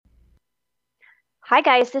Hi,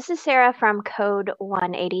 guys. This is Sarah from Code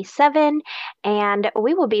 187, and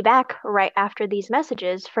we will be back right after these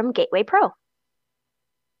messages from Gateway Pro.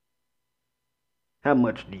 How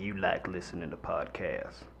much do you like listening to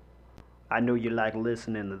podcasts? I know you like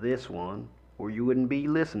listening to this one, or you wouldn't be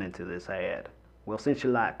listening to this ad. Well, since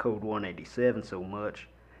you like Code 187 so much,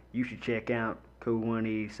 you should check out Code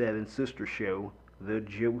 187's sister show, The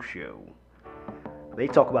Joe Show. They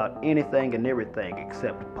talk about anything and everything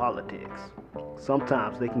except politics.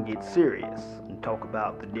 Sometimes they can get serious and talk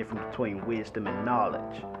about the difference between wisdom and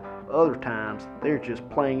knowledge. Other times, they're just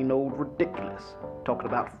plain old ridiculous, talking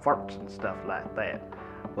about farts and stuff like that.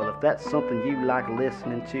 Well, if that's something you like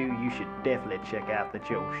listening to, you should definitely check out The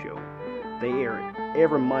Joe Show. They air it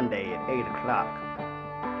every Monday at 8 o'clock.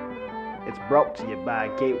 It's brought to you by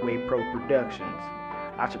Gateway Pro Productions.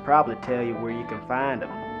 I should probably tell you where you can find them.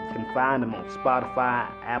 You can find them on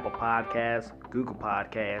Spotify, Apple Podcasts, Google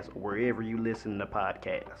Podcasts, or wherever you listen to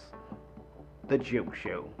podcasts. The Joe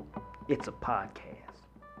Show. It's a podcast.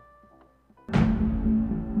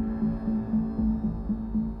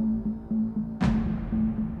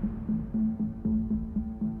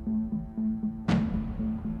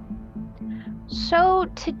 So,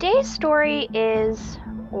 today's story is,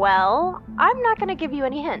 well, I'm not going to give you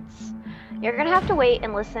any hints. You're going to have to wait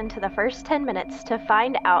and listen to the first 10 minutes to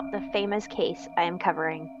find out the famous case I am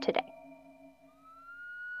covering today.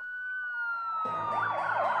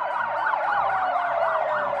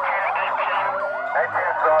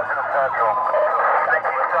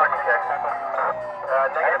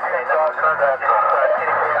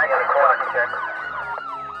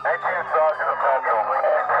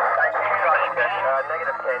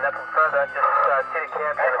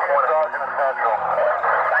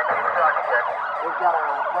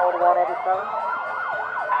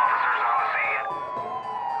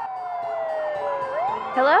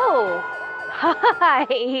 Hello.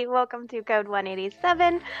 Hi. Welcome to Code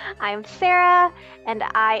 187. I'm Sarah, and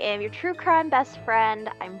I am your true crime best friend.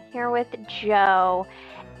 I'm here with Joe,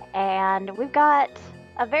 and we've got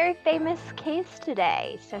a very famous case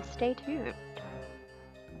today, so stay tuned.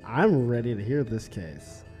 I'm ready to hear this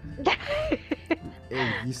case.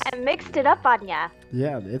 I mixed it up on ya.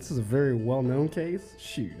 Yeah, it's a very well-known case.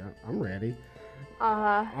 Shoot, I'm ready.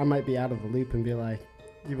 I might be out of the loop and you'd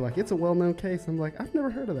be like, it's a well-known case. I'm like, I've never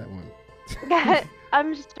heard of that one.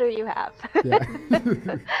 I'm sure you have. Yeah.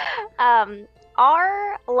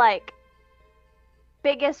 Our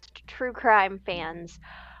biggest true crime fans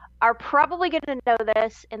are probably going to know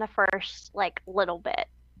this in the first little bit.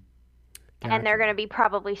 Gotcha. And they're going to be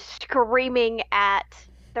probably screaming at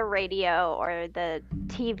the radio or the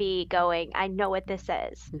TV going, I know what this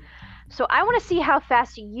is. So I want to see how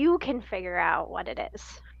fast you can figure out what it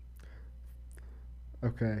is.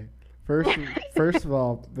 Okay. First of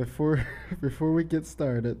all, before we get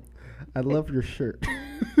started, I love your shirt.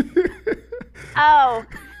 Oh,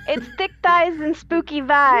 it's thick thighs and spooky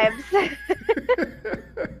vibes.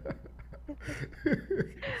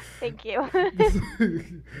 Thank you.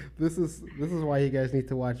 This is why you guys need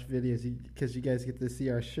to watch videos, because you guys get to see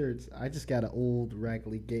our shirts. I just got an old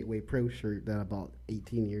Raggedy Gateway Pro shirt that I bought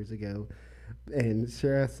 18 years ago, and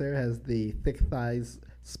Sarah has the thick thighs,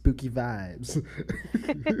 spooky vibes.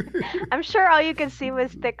 I'm sure all you could see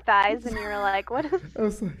was thick thighs, and you were like, "What is?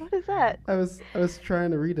 What is that?" I was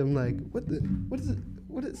trying to read them, like, what is it?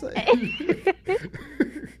 What is it?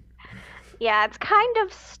 Yeah, it's kind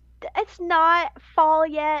of. It's not fall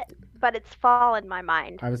yet, but it's fall in my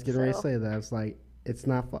mind. I was getting ready to say that. I was like, it's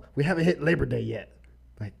not fall. We haven't hit Labor Day yet.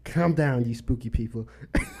 Like, calm down, you spooky people.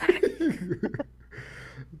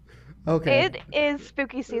 Okay. It is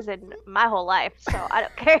spooky season my whole life, so I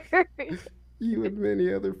don't care. You and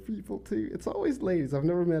many other people, too. It's always ladies. I've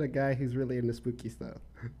never met a guy who's really into spooky stuff.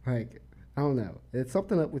 Like, I don't know. It's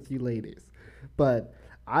something up with you ladies. But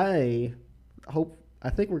I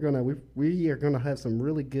think we are gonna have some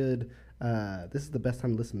really good. This is the best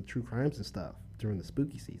time to listen to true crimes and stuff during the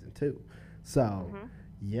spooky season too. So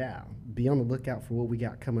yeah, be on the lookout for what we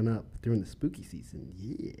got coming up during the spooky season.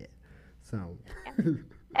 Yeah. So.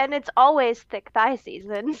 And it's always thick thigh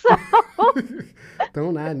season. So.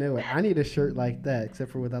 Don't I know it? I need a shirt like that,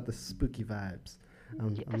 except for without the spooky vibes.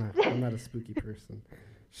 I'm not a spooky person.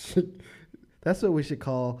 That's what we should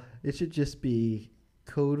call. It should just be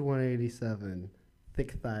Code 187.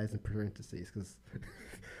 Thick thighs in parentheses, because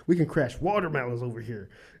we can crash watermelons over here.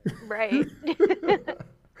 Right.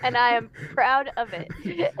 And I am proud of it.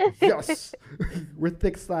 Yes. We're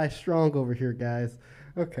thick thighs strong over here, guys.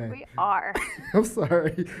 Okay. We are. I'm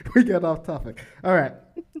sorry. We got off topic. All right.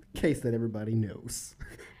 Case that everybody knows.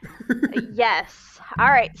 Yes. All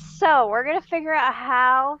right. So we're gonna figure out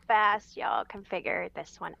how fast y'all can figure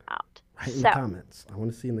this one out. Write in the So, comments. I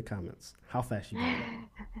want to see in the comments how fast you got it.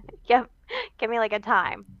 yep. Give me like a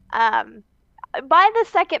time. By the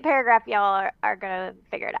second paragraph, y'all are gonna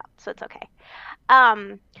figure it out, so it's okay.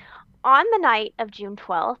 Um, on the night of June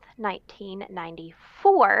 12th,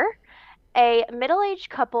 1994, a middle-aged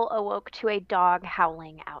couple awoke to a dog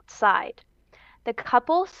howling outside. The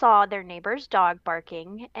couple saw their neighbor's dog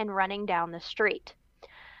barking and running down the street.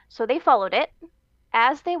 So they followed it.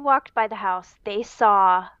 As they walked by the house, they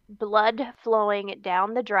saw blood flowing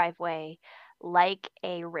down the driveway like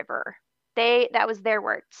a river. That was their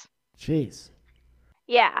words. Jeez.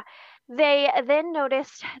 Yeah. They then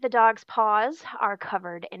noticed the dog's paws are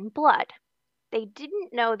covered in blood. They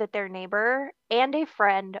didn't know that their neighbor and a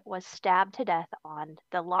friend was stabbed to death on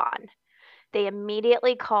the lawn. They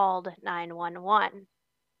immediately called 911. Do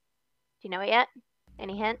you know it yet?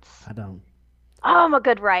 Any hints? I don't. Oh, I'm a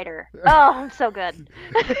good writer. Oh, I'm so good.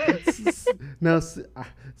 No,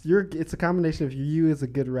 it's a combination of you as a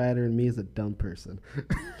good writer and me as a dumb person.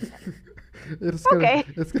 Okay.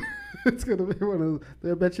 It's gonna be one of.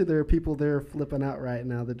 I bet you there are people there flipping out right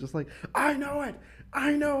now. They're just like, I know it,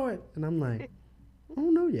 and I'm like, I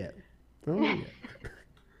don't know yet.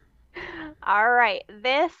 All right.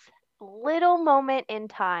 This little moment in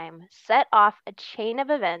time set off a chain of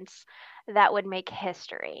events that would make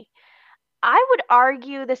history. I would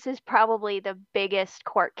argue this is probably the biggest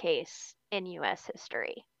court case in U.S.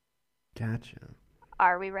 history. Gotcha.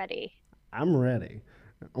 Are we ready? I'm ready.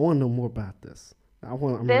 I want to know more about this.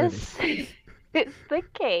 I'm This ready. is the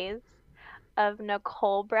case of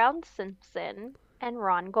Nicole Brown Simpson and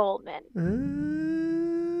Ron Goldman.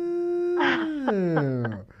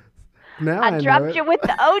 Oh. Now I know dropped it. you with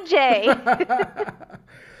the OJ.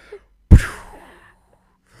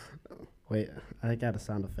 Wait, I got a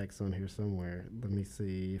sound effects on here somewhere. Let me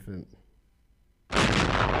see if it.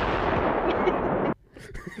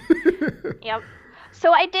 Yep.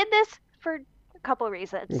 So I did this for a couple of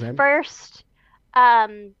reasons. Okay. First,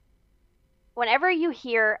 whenever you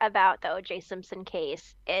hear about the OJ Simpson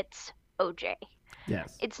case, it's OJ.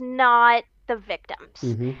 Yes. It's not the victims.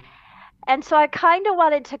 Mm-hmm. And so I kind of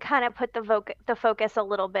wanted to kind of put the focus a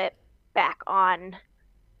little bit back on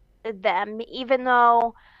them, even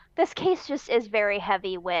though this case just is very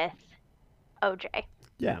heavy with OJ.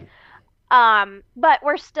 Yeah. But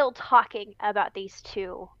we're still talking about these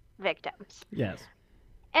two victims. Yes.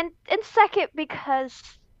 And second, because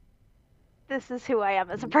this is who I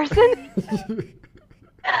am as a person.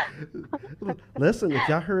 Listen, if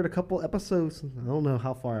y'all heard a couple episodes, I don't know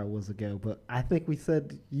how far it was ago, but I think we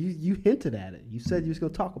said you hinted at it. You said you was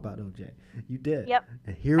going to talk about OJ. You did. Yep.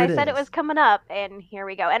 And here I it is. said it was coming up, and here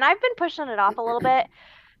we go. And I've been pushing it off a little bit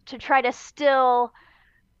to try to still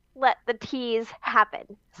let the tease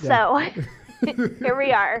happen. Yeah. So here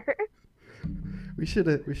we are. We should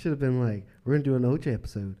have been like, we're gonna do an OJ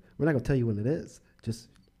episode. We're not gonna tell you when it is. Just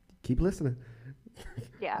keep listening.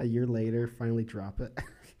 Yeah. A year later, finally drop it.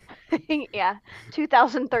 Yeah.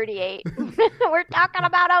 2038. We're talking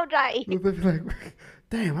about OJ. They'll be like,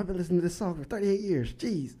 damn, I've been listening to this song for 38 years.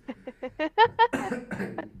 Jeez.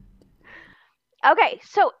 Okay,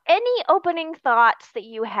 so any opening thoughts that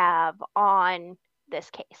you have on this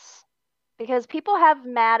case? Because people have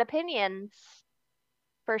mad opinions,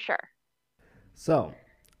 for sure. So,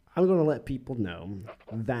 I'm going to let people know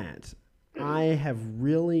that I've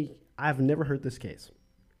never heard this case.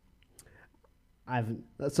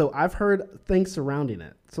 I've heard things surrounding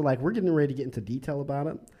it. So, like, we're getting ready to get into detail about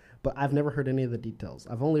it, but I've never heard any of the details.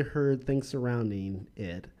 I've only heard things surrounding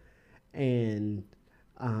it, and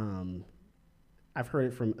I've heard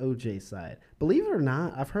it from OJ's side. Believe it or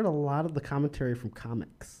not, I've heard a lot of the commentary from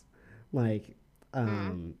comics. Like,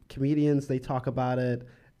 comedians, they talk about it,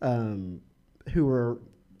 who were,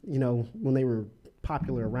 when they were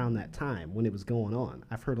popular around that time, when it was going on.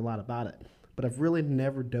 I've heard a lot about it. But I've really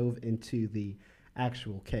never dove into the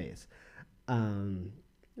actual case. And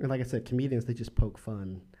like I said, comedians, they just poke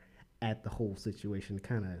fun at the whole situation,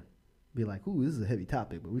 kind of be like, ooh, this is a heavy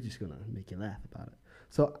topic, but we're just going to make you laugh about it.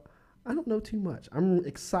 So I don't know too much. I'm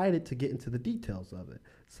excited to get into the details of it.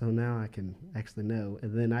 So now I can actually know.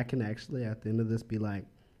 And then I can actually, at the end of this, be like,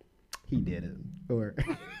 he did it. Or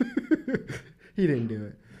he didn't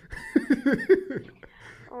do it.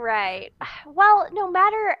 Right. Well, no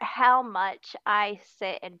matter how much I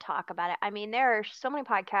sit and talk about it, I mean, there are so many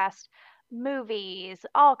podcasts, movies,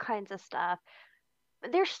 all kinds of stuff.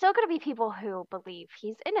 There's still going to be people who believe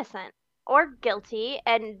he's innocent or guilty,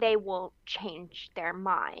 and they will change their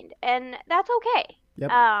mind, and that's okay. Yep.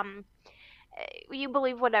 you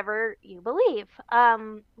believe whatever you believe.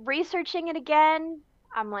 Researching it again,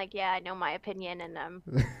 I'm like, yeah, I know my opinion, and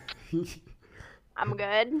I'm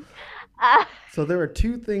good. Uh, So there are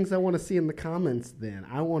two things I want to see in the comments then.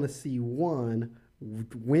 I want to see one,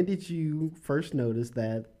 when did you first notice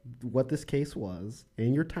that what this case was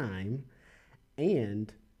and your time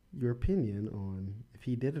and your opinion on if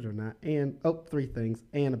he did it or not, and three things,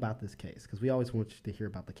 and about this case, because we always want you to hear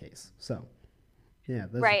about the case. So yeah,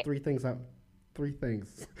 those are Right. three things. Three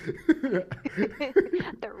things.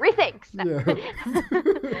 Three things. Yeah.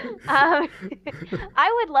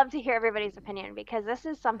 I would love to hear everybody's opinion because this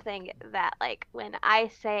is something that, like, when I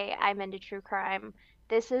say I'm into true crime,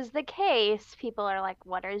 this is the case. People are like,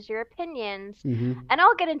 "What is your opinions?" Mm-hmm. And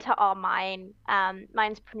I'll get into all mine.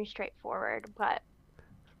 Mine's pretty straightforward, but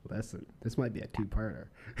Well, this might be a two-parter.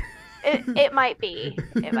 it might be.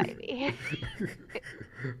 It might be.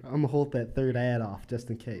 I'm gonna hold that third ad off just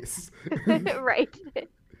in case. Right.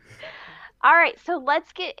 All right, so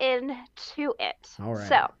let's get into it. All right.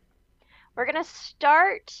 So, we're going to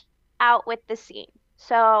start out with the scene.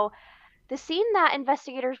 So, the scene that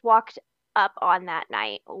investigators walked up on that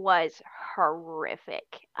night was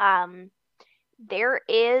horrific. There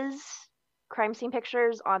is crime scene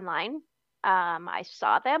pictures online. I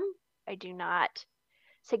saw them. I do not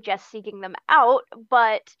suggest seeking them out,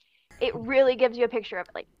 but it really gives you a picture of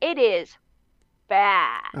it. Like, it is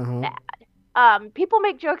bad. Uh-huh. Bad. People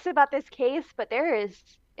make jokes about this case, but it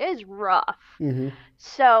is rough. Mm-hmm.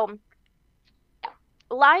 So,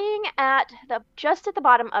 lying just at the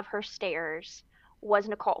bottom of her stairs was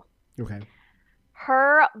Nicole. Okay.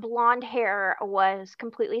 Her blonde hair was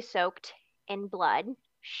completely soaked in blood.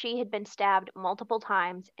 She had been stabbed multiple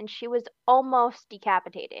times, and she was almost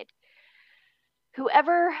decapitated.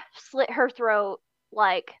 Whoever slit her throat,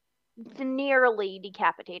 like, nearly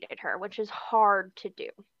decapitated her, which is hard to do.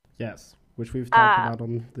 Yes, which we've talked about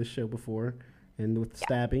on this show before. And with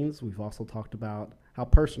stabbings, we've also talked about how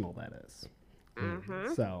personal that is.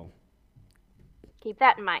 Mm-hmm. So, keep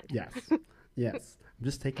that in mind. yes. Yes. I'm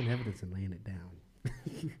just taking evidence and laying it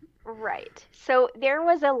down. Right. So there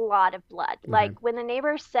was a lot of blood. Okay. Like, when the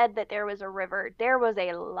neighbors said that there was a river, there was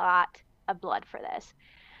a lot of blood for this.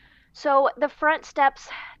 So the front steps,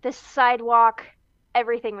 the sidewalk,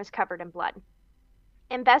 everything was covered in blood.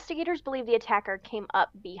 Investigators believe the attacker came up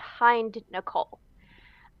behind Nicole,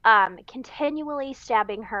 continually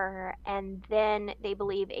stabbing her, and then they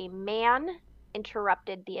believe a man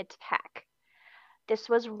interrupted the attack. This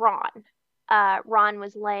was Ron. Ron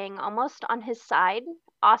was laying almost on his side,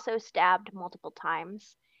 also stabbed multiple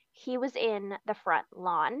times. He was in the front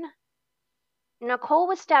lawn. Nicole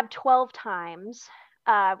was stabbed 12 times,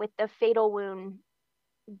 with the fatal wound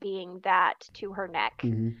being that to her neck.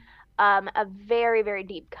 Mm-hmm. A very, very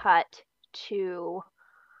deep cut to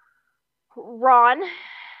Ron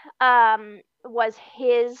was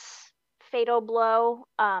his fatal blow,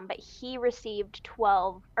 but he received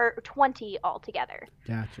 20 altogether.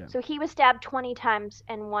 Gotcha. So he was stabbed 20 times,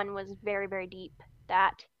 and one was very, very deep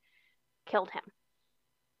that killed him.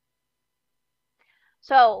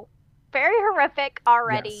 So, very horrific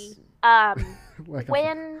already. yes. Like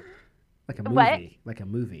a movie. What? Like a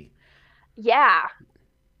movie. Yeah,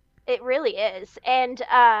 it really is. And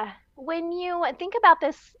when you think about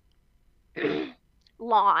this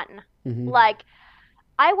lawn, Mm-hmm. like,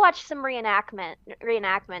 I watched some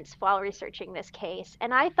reenactments while researching this case,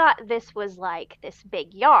 and I thought this was like this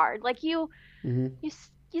big yard. Like, Mm-hmm. you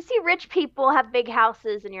see rich people have big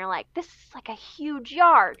houses, and you're like, this is like a huge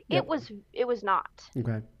yard. Yep. It was not.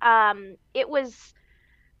 Okay. It was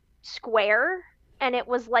square, and it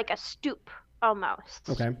was like a stoop almost.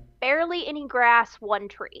 Okay. Barely any grass, one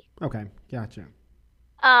tree. Okay. Gotcha.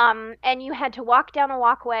 And you had to walk down a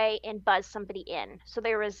walkway and buzz somebody in. So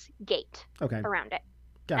there was gate Okay. around it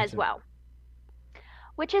Gotcha. as well.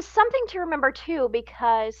 Which is something to remember too,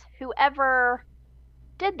 because whoever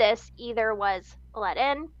did this either was let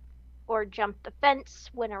in or jumped the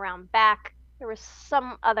fence, went around back. There was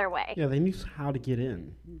some other way. Yeah, they knew how to get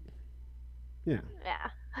in. Yeah. Yeah.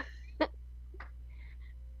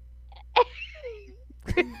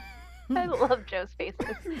 I love Joe's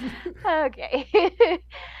faces. Okay.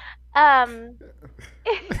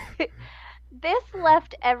 This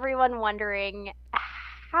left everyone wondering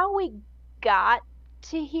how we got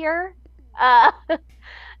to here.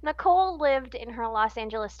 Nicole lived in her Los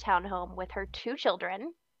Angeles townhome with her 2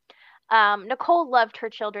 children. Nicole loved her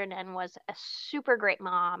children and was a super great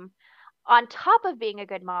mom. On top of being a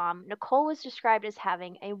good mom, Nicole was described as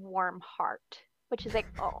having a warm heart, which is like,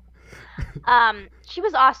 oh. She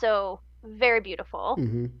was also very beautiful,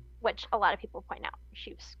 Mm-hmm. which a lot of people point out.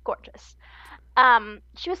 She was gorgeous.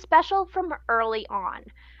 She was special from early on.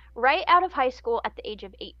 Right out of high school at the age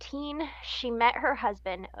of 18, she met her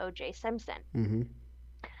husband, O.J. Simpson. Mm-hmm.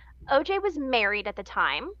 O.J. was married at the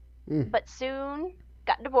time, Mm. but soon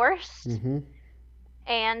got divorced Mm-hmm.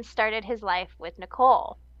 and started his life with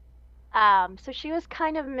Nicole. So she was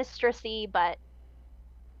kind of mistressy, but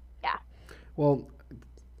yeah. Well,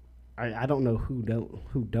 I don't know who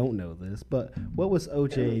don't know this, but what was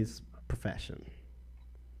OJ's profession?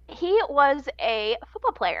 He was a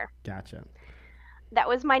football player. Gotcha. That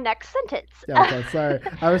was my next sentence. Yeah, okay, sorry.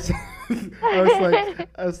 I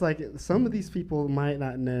was like, some of these people might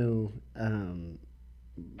not know.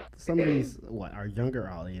 Some of these, our younger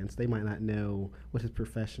audience, they might not know what his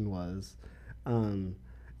profession was, and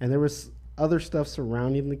there was other stuff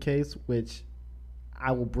surrounding the case, which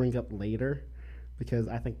I will bring up later, because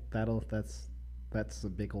I think that's a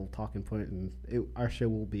big old talking point, and our show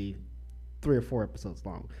will be 3 or 4 episodes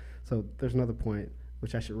long. So there's another point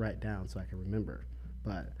which I should write down so I can remember.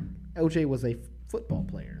 But OJ was a football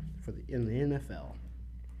player in the NFL.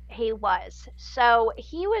 He was. So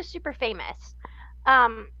he was super famous.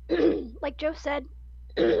 Like Joe said,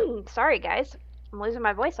 sorry guys, I'm losing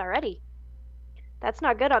my voice already. That's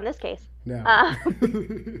not good on this case. No.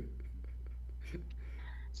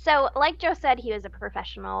 So, like Joe said, he was a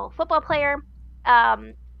professional football player.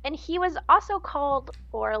 And he was also called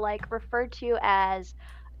or like referred to as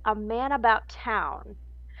a man about town.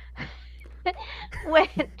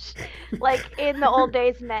 Which, like in the old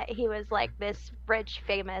days, meant he was like this rich,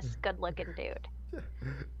 famous, good-looking dude.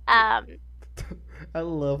 Um, I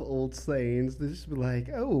love old sayings. They just be like,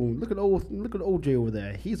 "Oh, look at OJ over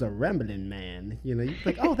there. He's a rambling man." You know, you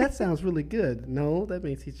think, "Oh, that sounds really good." No, that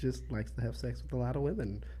means he just likes to have sex with a lot of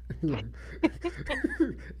women.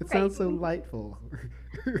 It sounds so delightful.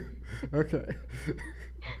 Okay.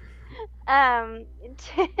 um,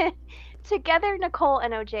 together, Nicole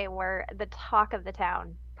and OJ were the talk of the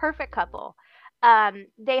town. Perfect couple.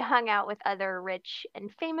 They hung out with other rich and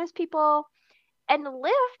famous people and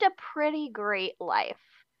lived a pretty great life.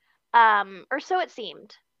 Or so it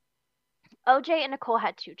seemed. OJ and Nicole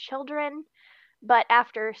had 2 children, but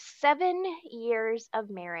after 7 years of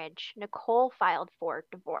marriage, Nicole filed for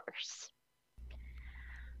divorce.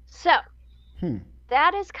 So Hmm.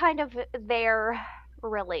 that is kind of their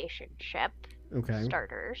relationship Okay.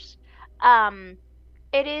 starters.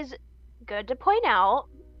 It is good to point out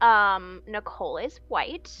Nicole is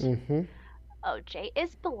white, Mm-hmm. OJ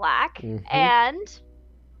is black, Mhm. and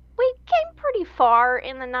we came pretty far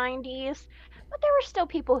in the 90s, but there were still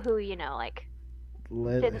people who, like,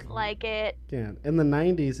 didn't like it. Yeah, in the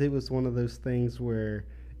 '90s, it was one of those things where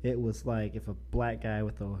it was like if a black guy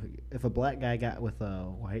got with a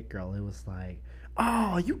white girl, it was like,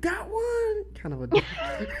 "Oh, you got one," kind of a.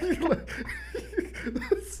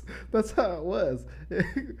 that's how it was,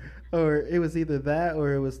 or it was either that,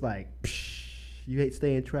 or it was like, Psh, "You ain't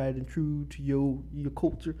staying tried and true to your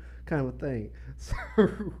culture," kind of a thing. So,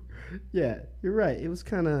 yeah, you're right. It was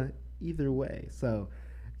kind of either way. So,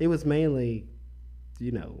 it was mainly,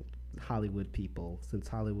 Hollywood people, since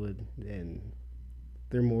Hollywood and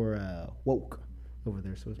they're more woke over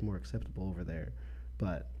there, so it's more acceptable over there.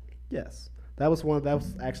 But yes, that was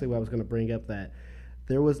actually what I was going to bring up, that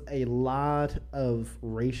there was a lot of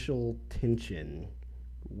racial tension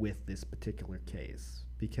with this particular case,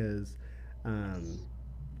 because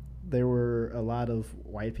there were a lot of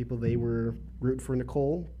white people, they were rooting for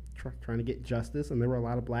Nicole, trying to get justice, and there were a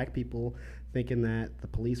lot of black people thinking that the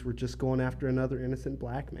police were just going after another innocent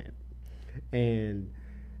black man. And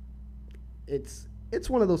it's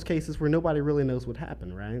one of those cases where nobody really knows what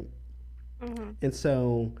happened, right? Mm-hmm. And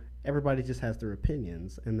so everybody just has their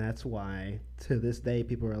opinions, and that's why to this day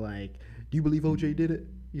people are like, "Do you believe OJ did it?"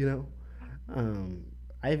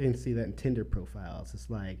 I even see that in Tinder profiles. It's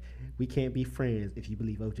like, "We can't be friends if you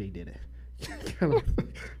believe OJ did it." I'm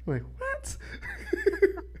like, what?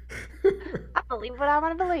 I believe what I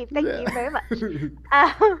want to believe. Thank you very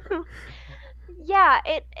much. Yeah,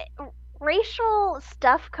 racial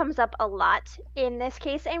stuff comes up a lot in this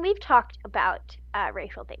case, and we've talked about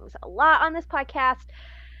racial things a lot on this podcast.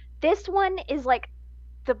 This one is like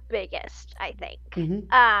the biggest, I think.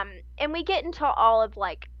 Mm-hmm. And we get into all of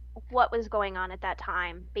like what was going on at that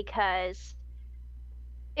time, because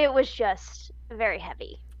it was just very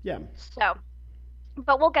heavy. Yeah. So,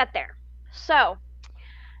 but we'll get there. So,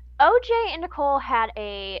 OJ and Nicole had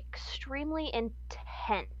a extremely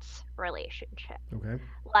intense relationship. Okay.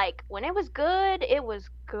 Like, when it was good, it was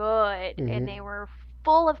good, Mhm. and they were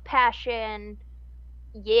full of passion.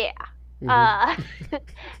 Yeah. Mhm.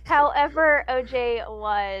 However, OJ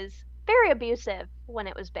was very abusive when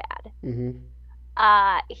it was bad. Mhm.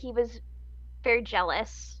 He was very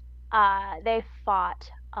jealous. They fought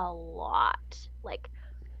a lot. Like,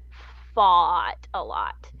 fought a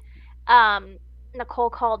lot. Um, Nicole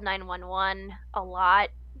called 911 a lot,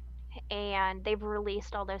 and they've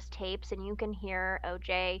released all those tapes, and you can hear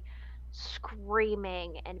OJ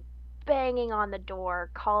screaming and banging on the door,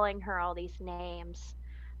 calling her all these names.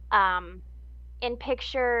 Um, in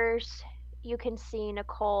pictures, you can see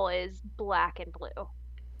Nicole is black and blue.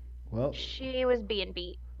 Well, She was being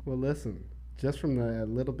beat. well, listen. Just from the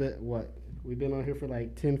little bit, what we've been on here for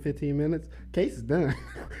like 10, 15 minutes. Case is done.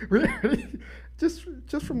 Really, just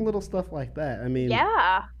from little stuff like that. I mean,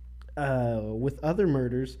 Yeah, with other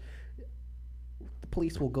murders, the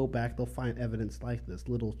police will go back. They'll find evidence like this,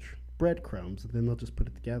 little breadcrumbs, and then they'll just put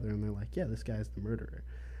it together, and they're like, "Yeah, this guy's the murderer."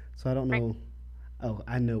 So I don't right. know. Oh,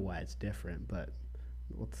 I know why it's different, but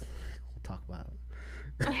we'll talk about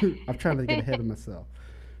it. I'm trying to get ahead of myself.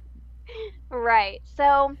 Right.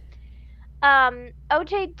 So,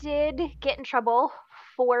 OJ did get in trouble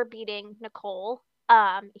for beating Nicole.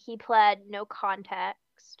 He pled no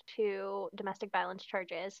context to domestic violence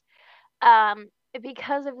charges. Um,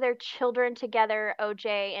 because of their children together,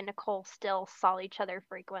 OJ and Nicole still saw each other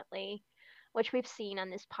frequently, which we've seen on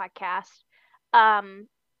this podcast. Um,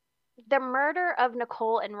 the murder of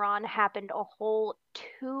Nicole and Ron happened a whole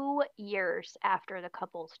 2 years after the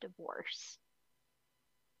couple's divorce.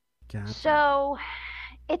 Gotcha. So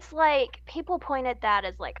it's like people point at that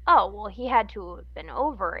as like, oh, well, he had to have been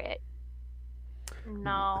over it.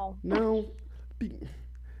 No. No, be,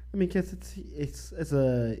 I mean, cause it's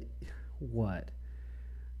a what?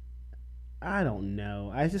 I don't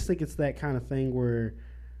know. I just think it's that kind of thing where,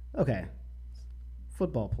 okay,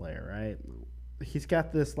 football player, right? He's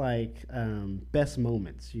got this like best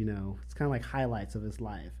moments. It's kind of like highlights of his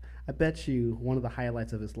life. I bet you one of the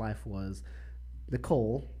highlights of his life was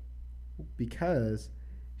Nicole because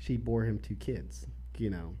she bore him two kids. You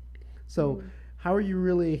know, so Mm. how are you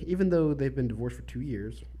really? Even though they've been divorced for 2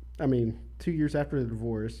 years, I mean, 2 years after the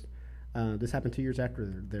divorce, this happened 2 years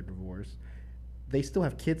after their divorce. They still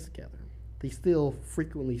have kids together. They still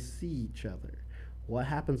frequently see each other. What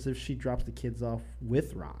happens if she drops the kids off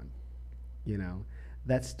with Ron? You know,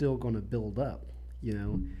 that's still going to build up. You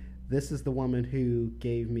know, this is the woman who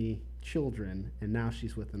gave me children, and now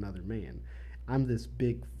she's with another man. I'm this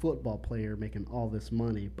big football player making all this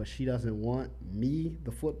money, but she doesn't want me,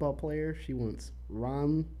 the football player. She wants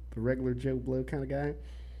Ron, the regular Joe Blow kind of guy.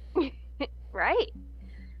 Right.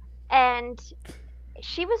 And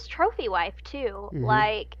she was trophy wife too. Mm-hmm.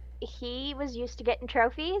 Like he was used to getting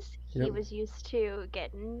trophies. He Yep. was used to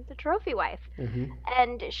getting the trophy wife. Mm-hmm.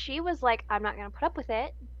 And she was like, I'm not going to put up with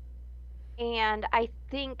it. And I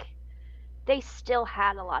think they still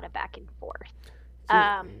had a lot of back and forth. See,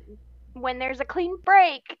 Um, when there's a clean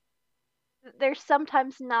break, there's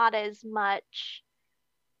sometimes not as much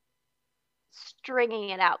stringing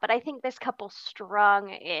it out, but I think this couple strung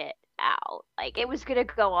it out. Like it was gonna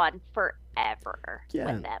go on forever with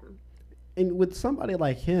yeah, them. and with somebody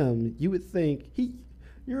like him, you would think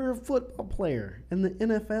you're a football player in the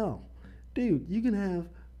NFL, dude. You can have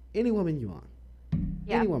any woman you want,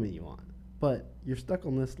 Yeah. any woman you want, but you're stuck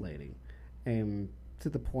on this lady, and to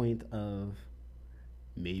the point of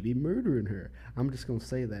maybe murdering her. I'm just gonna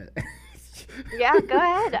say that. Yeah, go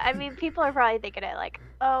ahead. I mean, people are probably thinking it like,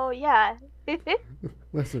 oh yeah.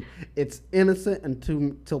 Listen, it's innocent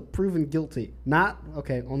until proven guilty. Not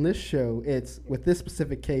okay on this show. It's with this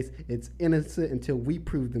specific case. It's innocent until we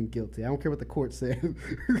prove them guilty. I don't care what the court said.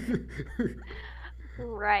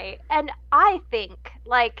 Right. And I think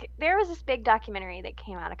like there was this big documentary that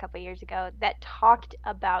came out a couple years ago that talked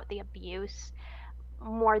about the abuse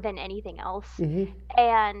more than anything else. Mm-hmm.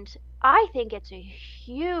 And I think it's a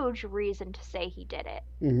huge reason to say he did it.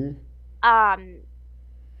 Mm-hmm. Um,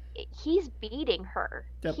 he's beating her.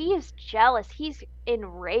 Yep. He is jealous. He's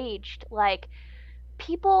enraged. Like,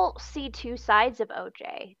 people see two sides of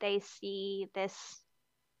OJ. They see this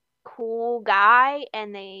cool guy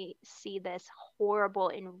and they see this horrible,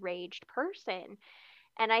 enraged person.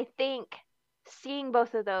 And I think seeing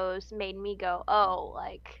both of those made me go, oh,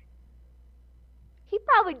 like, he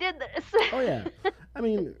probably did Oh yeah. this. I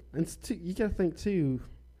mean, it's too, you gotta think too.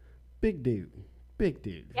 Big dude, big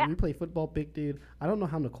dude. Yeah, You play football, big dude. I don't know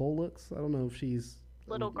how Nicole looks. I don't know if she's.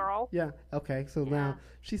 little girl. Yeah. Okay. So Yeah, now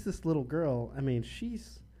she's this little girl. I mean,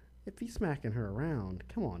 she's if he's smacking her around,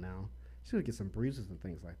 come on now. She's gonna get some bruises and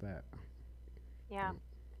things like that. yeah.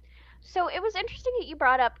 So it was interesting that you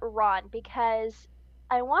brought up Ron because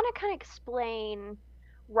I want to kind of explain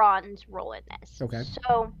Ron's role in this. Okay.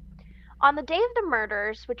 So, on the day of the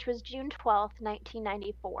murders, which was June 12th,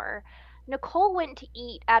 1994, Nicole went to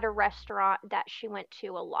eat at a restaurant that she went to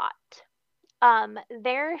a lot.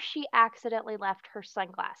 There she accidentally left her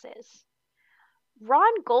sunglasses.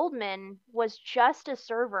 Ron Goldman was just a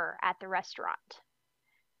server at the restaurant.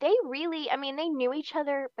 They really, I mean, they knew each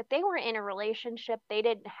other, but they weren't in a relationship. They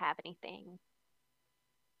didn't have anything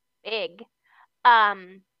big.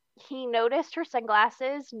 Um, he noticed her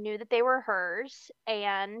sunglasses, knew that they were hers,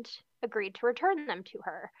 and agreed to return them to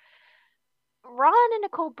her. Ron and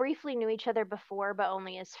Nicole briefly knew each other before, but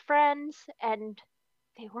only as friends, and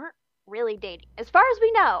they weren't really dating, as far as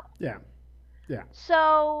we know. Yeah. Yeah.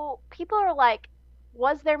 So people are like,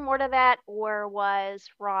 was there more to that, or was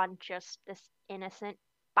Ron just this innocent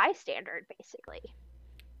bystander, basically?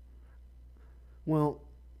 Well,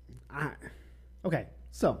 okay.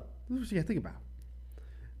 So this is what you got to think about.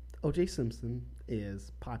 O.J. Simpson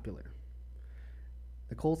is popular.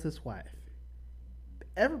 Nicole's his wife.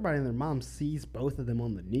 Everybody and their mom sees both of them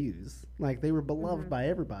on the news. Like, they were beloved by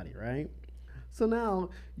everybody, right? So now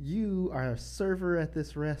you are a server at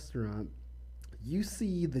this restaurant. You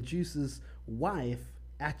see the Juice's wife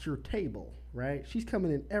at your table, right? She's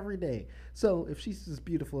coming in every day. So if she's as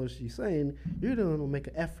beautiful as she's saying, you're going to make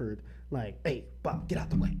an effort like, hey, Bob, get out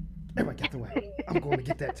the way. Everybody get out the way. I'm going to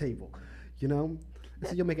get that table, you know?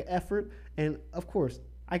 So you'll make an effort. And, of course,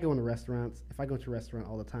 I go into restaurants. If I go to a restaurant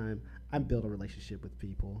all the time, I build a relationship with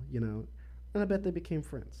people, you know? And I bet they became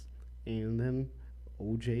friends. And then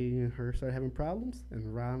OJ and her started having problems,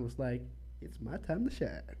 and Ron was like, it's my time to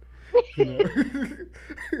shine. You know?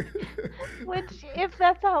 Which, if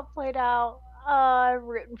that's how it played out, I'm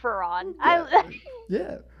rooting for Ron. Yeah.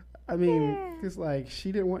 Yeah. I mean, it's like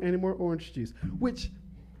she didn't want any more orange juice. Which,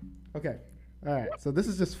 okay. All right. So this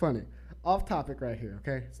is just funny. Off topic right here,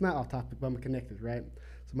 okay? It's not off topic, but I'm connected, right?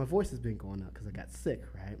 So my voice has been going up because I got sick,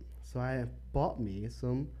 right? So I bought me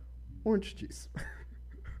some orange juice.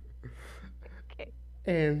 Okay.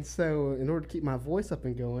 And so in order to keep my voice up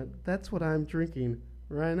and going, that's what I'm drinking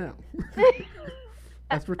right now.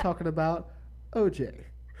 As we're talking about OJ.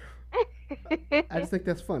 I just think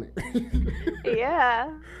that's funny.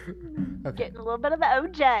 Yeah. Okay. Getting a little bit of the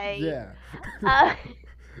OJ. Yeah.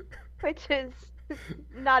 Which is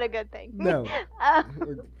not a good thing. No.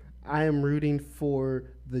 I am rooting for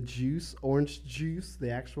the juice, orange juice,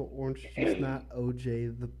 the actual orange juice, not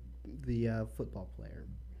OJ, the football player.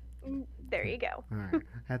 There you go. All right.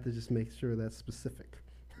 I have to just make sure that's specific.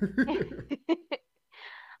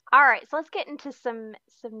 All right, so let's get into some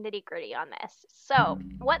nitty gritty on this. So,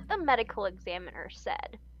 what the medical examiner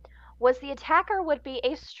said was the attacker would be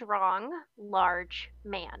a strong, large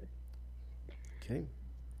man. Okay.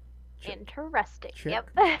 Check. Interesting.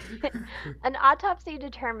 Check. Yep. An autopsy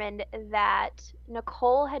determined that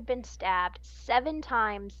Nicole had been stabbed 7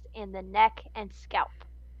 times in the neck and scalp.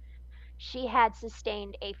 She had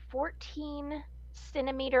sustained a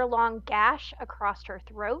 14-centimeter long gash across her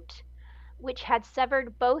throat, which had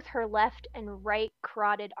severed both her left and right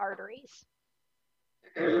carotid arteries.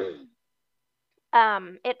 It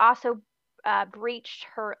also breached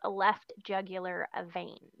her left jugular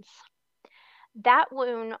veins. That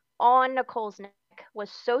wound on Nicole's neck was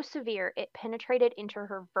so severe it penetrated into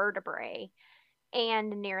her vertebrae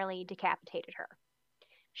and nearly decapitated her.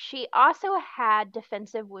 She also had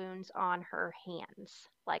defensive wounds on her hands.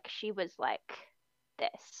 Like, she was like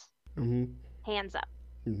this. Mm-hmm. Hands up.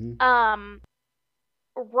 Mm-hmm.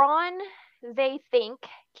 Ron, they think,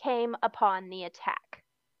 came upon the attack.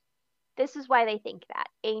 This is why they think that.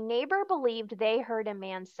 A neighbor believed they heard a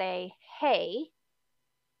man say, "Hey,"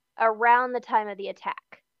 around the time of the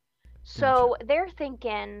attack. So they're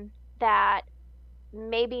thinking that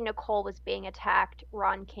maybe Nicole was being attacked.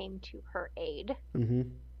 Ron came to her aid. Mm-hmm.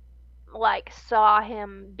 Like, saw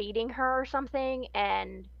him beating her or something,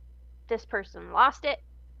 and this person lost it,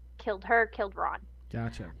 killed her, killed Ron.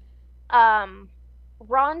 Gotcha.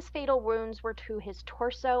 Ron's fatal wounds were to his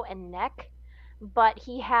torso and neck, but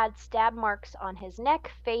he had stab marks on his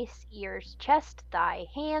neck, face, ears, chest, thigh,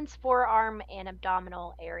 hands, forearm, and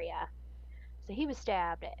abdominal area. So he was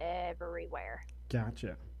stabbed everywhere.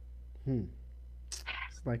 Gotcha.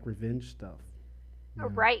 It's like revenge stuff. Yeah.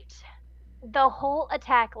 Right. The whole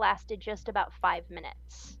attack lasted just about 5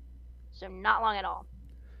 minutes. So not long at all.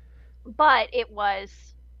 But it was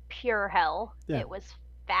pure hell. Yeah. It was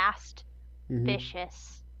fast,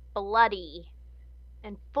 vicious, bloody,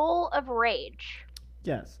 and full of rage.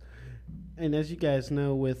 Yes. And as you guys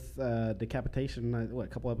know, with decapitation, a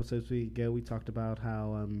couple episodes ago, we talked about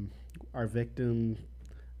how our victim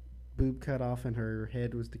boob cut off and her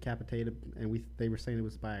head was decapitated, and they were saying it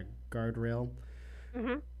was by a guardrail.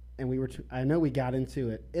 Mm-hmm. And I know we got into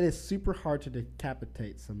it. It is super hard to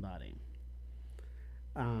decapitate somebody.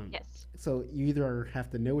 Yes. So you either have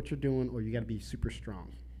to know what you're doing, or you got to be super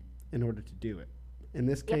strong. in order to do it. In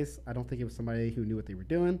this case, I don't think it was somebody who knew what they were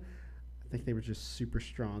doing. I think they were just super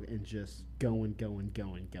strong and just going,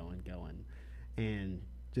 and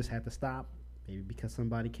just had to stop. Maybe because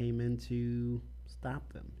somebody came in to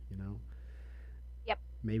stop them, you know? Yep.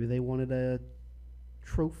 Maybe they wanted a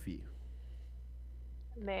trophy.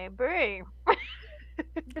 Maybe.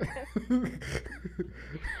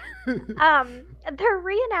 The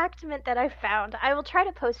reenactment that I found, I will try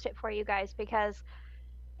to post it for you guys because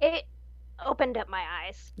it opened up my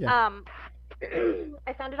eyes. Yeah.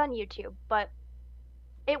 I found it on YouTube, but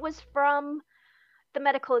it was from the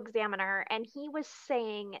medical examiner, and he was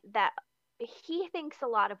saying that he thinks a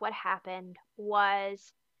lot of what happened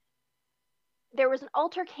was there was an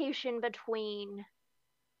altercation between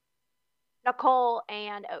Nicole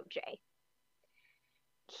and OJ.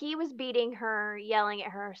 He was beating her, yelling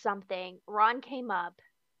at her or something. Ron came up.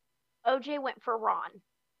 OJ went for Ron,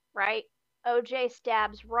 right? OJ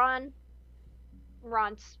stabs Ron.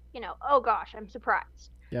 Ron's, oh gosh, I'm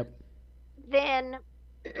surprised. Yep. Then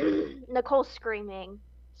Nicole's screaming,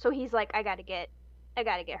 so he's like, I gotta get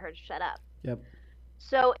her to shut up. Yep.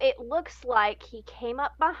 So it looks like he came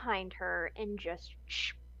up behind her and just,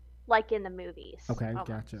 like in the movies. Okay, almost,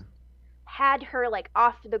 gotcha. had her like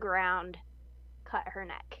off the ground, cut her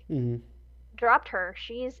neck, dropped her,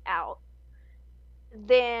 she's out.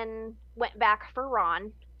 Then went back for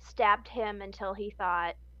Ron, stabbed him until he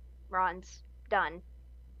thought Ron's done,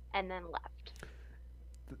 and then left.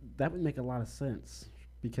 That would make a lot of sense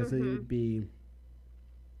because it would be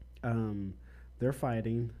they're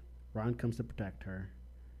fighting. Ron comes to protect her.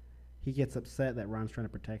 He gets upset that Ron's trying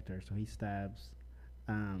to protect her, so he starts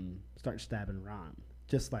stabbing Ron,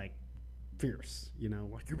 just like fierce,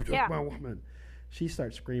 like you protect my woman. She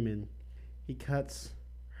starts screaming. He cuts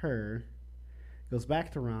her, goes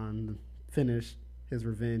back to Ron, finish his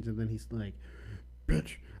revenge, and then he's like,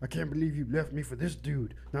 "Bitch, I can't believe you left me for this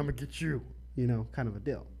dude. Now I'm gonna get you." Kind of a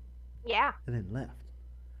deal. Yeah. And then left.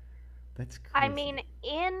 That's crazy. I mean,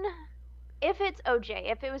 if it's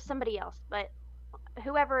OJ, if it was somebody else, but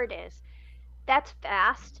whoever it is, that's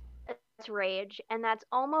fast, that's rage, and that's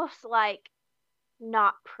almost like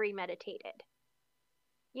not premeditated.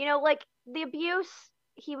 Like the abuse,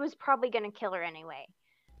 he was probably going to kill her anyway.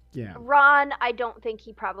 Yeah. Ron, I don't think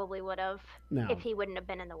he probably would have if he wouldn't have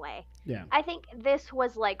been in the way. Yeah. I think this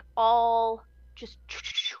was like all just,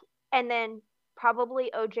 and then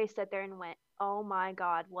probably OJ sat there and went, oh my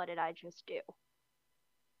God, what did I just do?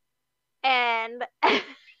 And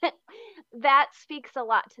that speaks a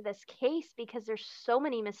lot to this case because there's so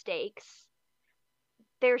many mistakes.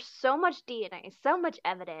 There's so much DNA, so much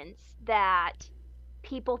evidence that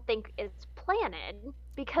people think it's planted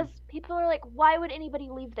because people are like, why would anybody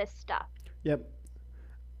leave this stuff? Yep.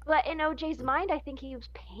 But in OJ's mind, I think he was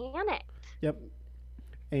panicked. Yep.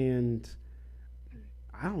 And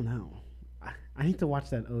I don't know. I need to watch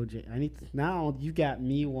that OJ. Now you got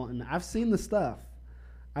me wanting. I've seen the stuff.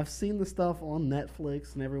 I've seen the stuff on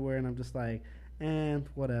Netflix and everywhere, and I'm just like,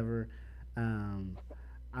 whatever.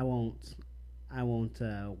 I won't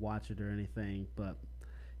watch it or anything. But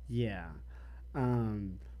yeah,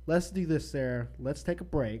 let's do this, Sarah. Let's take a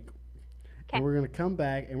break, and we're gonna come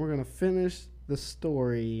back and we're gonna finish the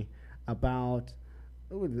story about.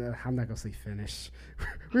 I'm not gonna say finish.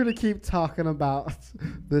 We're gonna keep talking about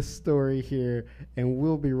this story here, and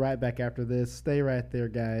we'll be right back after this. Stay right there,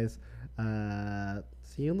 guys.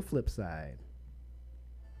 See you on the flip side.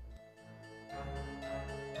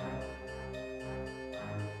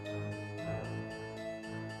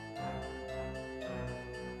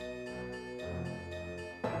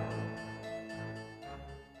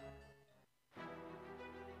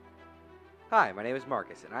 Hi, my name is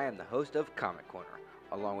Marcus, and I am the host of Comic Corner.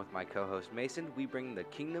 Along with my co-host Mason, we bring the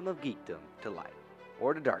kingdom of geekdom to light,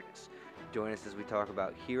 or to darkness. Join us as we talk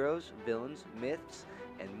about heroes, villains, myths,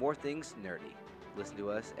 and more things nerdy. Listen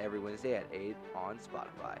to us every Wednesday at 8 on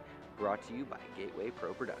Spotify. Brought to you by Gateway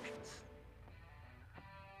Pro Productions.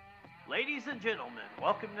 Ladies and gentlemen,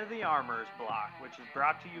 welcome to the Armor's Block, which is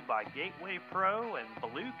brought to you by Gateway Pro and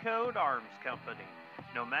Blue Code Arms Company.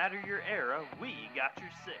 No matter your era, we got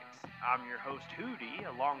your six. I'm your host Hootie,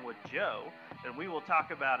 along with Joe, and we will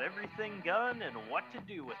talk about everything gun and what to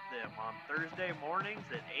do with them on Thursday mornings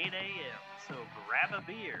at 8 a.m. So grab a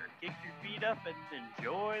beer, kick your feet up, and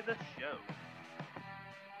enjoy the show.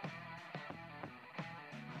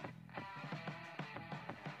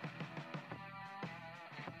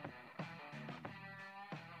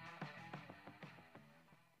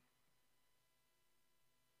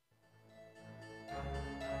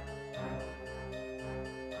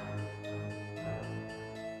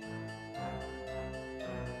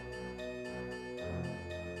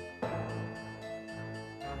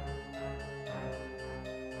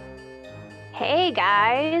 Hey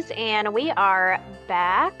guys, and we are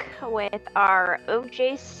back with our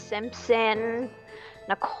O.J. Simpson,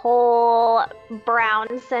 Nicole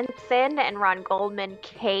Brown Simpson, and Ron Goldman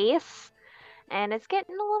case, and it's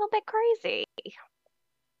getting a little bit crazy.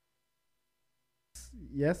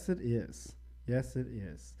 Yes, it is. Yes, it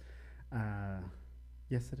is.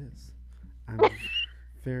 Yes, it is. I'm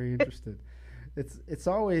very interested. It's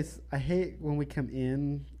always I hate when we come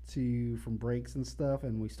in to from breaks and stuff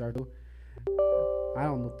and we start. I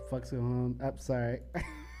don't know what the fuck's going on. I'm sorry.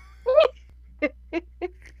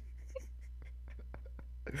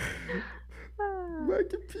 My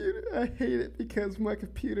computer, I hate it because my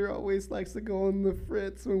computer always likes to go on the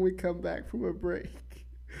fritz when we come back from a break.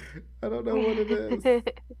 I don't know what it is.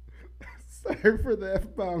 Sorry for the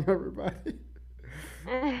F-bomb, everybody.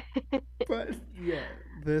 But yeah,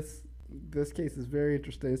 this case is very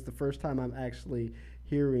interesting. It's the first time I'm actually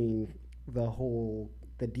hearing the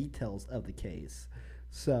details of the case.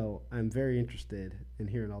 So I'm very interested in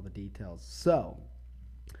hearing all the details. So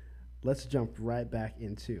let's jump right back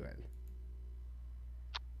into it.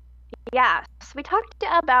 Yeah, so we talked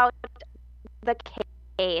about the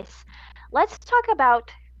case. Let's talk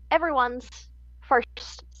about everyone's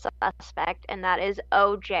first suspect, and that is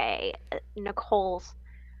OJ, Nicole's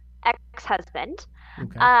ex-husband.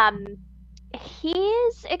 Okay.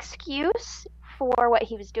 His excuse for what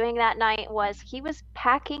he was doing that night was he was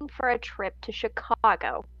packing for a trip to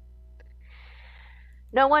Chicago.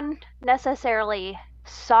 No one necessarily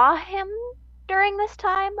saw him during this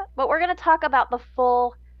time, but we're going to talk about the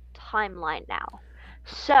full timeline now.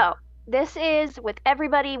 So, this is with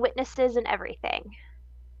everybody, witnesses, and everything.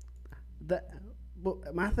 But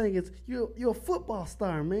my thing is, you're a football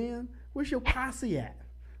star, man. Where's your posse at?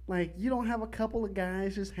 Like, you don't have a couple of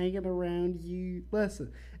guys just hanging around you.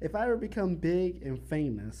 Listen, if I ever become big and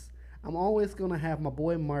famous, I'm always gonna have my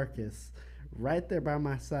boy Marcus right there by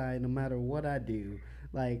my side, no matter what I do.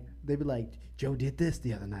 Like, they'd be like, Joe did this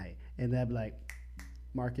the other night, and they'd be like,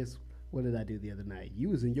 Marcus, what did I do the other night? You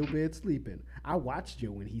was in your bed sleeping. I watched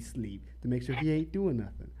Joe when he sleep to make sure he ain't doing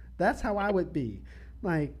nothing. That's how I would be.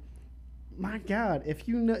 Like, my God, if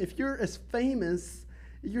you're as famous,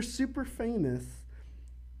 you're super famous,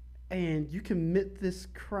 and you commit this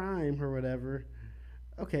crime or whatever.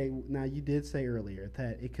 Okay, now you did say earlier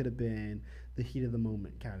that it could have been the heat of the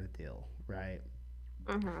moment kind of deal, right?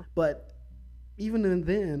 Mm-hmm. But even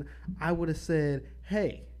then, I would have said,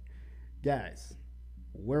 "Hey, guys,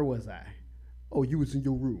 where was I? Oh, you was in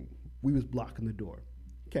your room. We was blocking the door.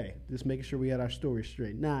 Okay, just making sure we had our story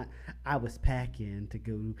straight. Not, I was packing to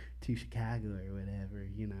go to Chicago or whatever,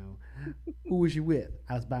 you know. Who was you with?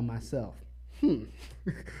 I was by myself.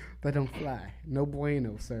 That don't fly. No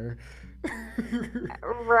bueno, sir.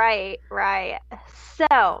 Right.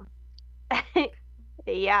 So,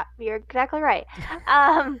 yeah, you're exactly right.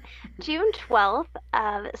 June 12th,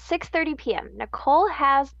 6:30 p.m. Nicole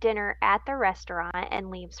has dinner at the restaurant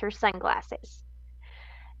and leaves her sunglasses.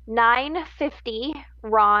 9:50,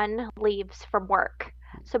 Ron leaves from work.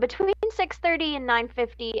 So between 6:30 and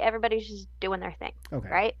 9:50, everybody's just doing their thing, Okay.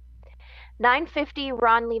 right? 9:50,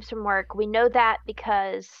 Ron leaves from work. We know that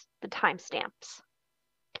because the timestamps.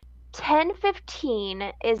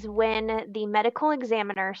 10:15 is when the medical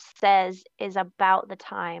examiner says is about the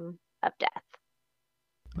time of death.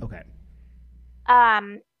 Okay.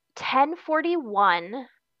 10:41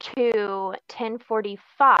 to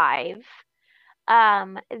 10:45,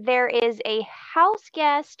 there is a house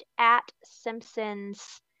guest at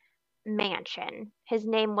Simpson's mansion. His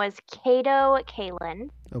name was Cato Kalin.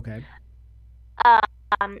 Okay.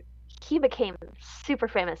 He became super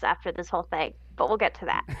famous after this whole thing, but we'll get to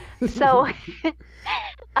that. So,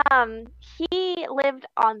 he lived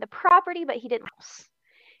on the property, but he didn't house.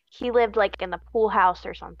 He lived like in the pool house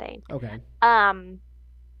or something. Okay.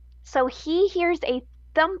 So he hears a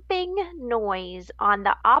thumping noise on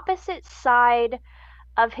the opposite side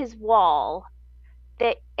of his wall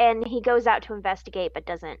and he goes out to investigate but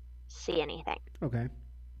doesn't see anything. Okay.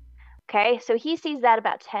 Okay, so he sees that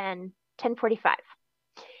about 10:45.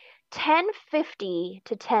 10:50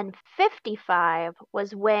 to 10:55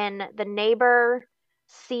 was when the neighbor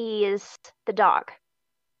sees the dog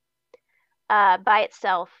by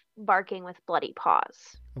itself barking with bloody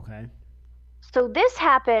paws. Okay. So this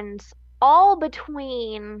happens all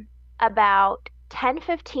between about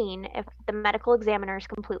 10:15, if the medical examiner is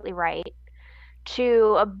completely right,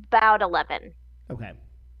 to about 11. Okay.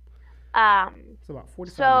 So about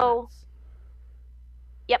 45 minutes.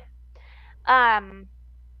 Yep.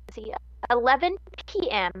 Let's see, 11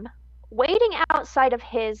 p.m., waiting outside of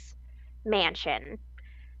his mansion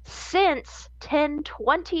since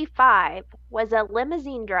 10:25 was a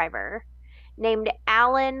limousine driver named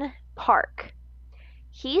Alan Park.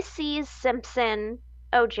 He sees Simpson,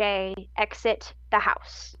 OJ, exit the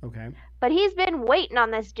house. Okay. But he's been waiting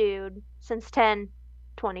on this dude since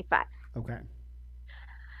 10:25. Okay.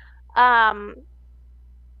 Um,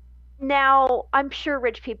 Now, I'm sure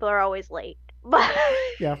rich people are always late, but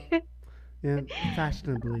Yeah. Yeah.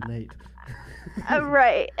 Fashionably late.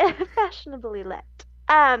 right, fashionably late.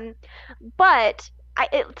 But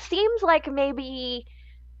it seems like maybe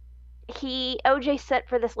OJ set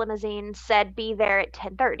for this limousine said be there at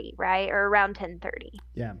 10:30, right, or around 10:30.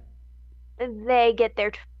 Yeah. They get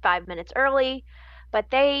there 5 minutes early, but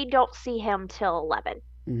they don't see him till 11.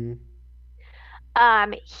 Hmm.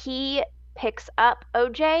 He picks up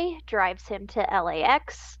OJ, drives him to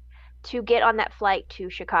LAX to get on that flight to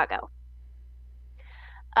Chicago.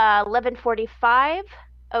 11:45,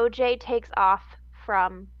 OJ takes off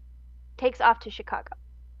to Chicago.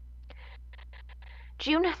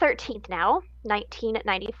 June 13th now,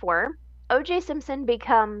 1994, OJ Simpson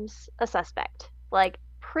becomes a suspect, like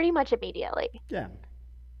pretty much immediately. Yeah.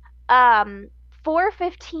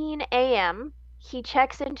 4:15 a.m., he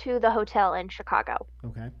checks into the hotel in Chicago.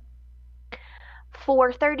 Okay.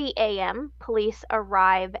 4:30 a.m., police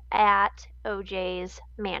arrive at OJ's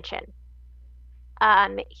mansion.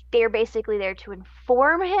 They're basically there to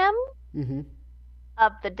inform him Mm-hmm.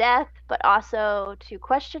 of the death, but also to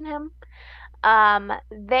question him.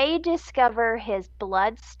 They discover his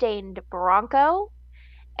blood-stained Bronco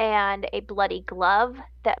and a bloody glove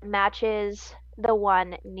that matches the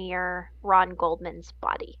one near Ron Goldman's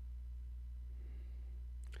body.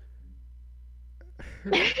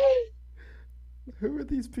 Who are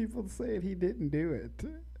these people saying he didn't do it?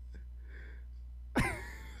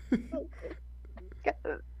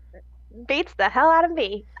 Beats the hell out of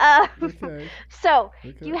me. Okay. So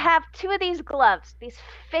Okay. you have two of these gloves, these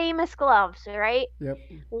famous gloves, right? Yep.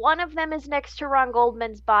 One of them is next to Ron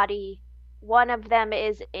Goldman's body. One of them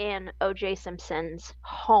is in O.J. Simpson's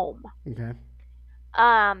home. Okay.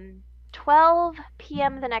 12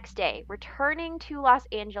 p.m. the next day, returning to Los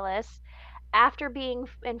Angeles after being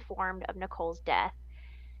informed of Nicole's death,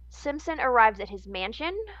 Simpson arrives at his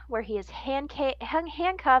mansion where he is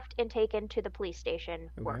handcuffed and taken to the police station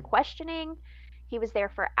for Okay. questioning. He was there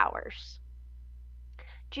for hours.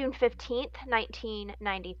 June 15th,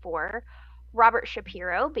 1994, Robert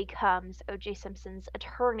Shapiro becomes O.J. Simpson's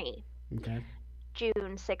attorney. Okay.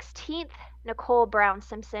 June 16th, Nicole Brown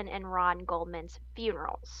Simpson and Ron Goldman's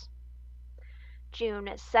funerals. June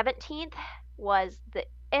 17th was the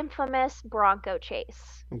infamous Bronco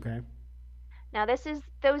chase. Okay. Now, this is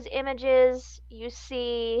those images you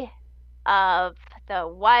see of the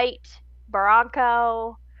white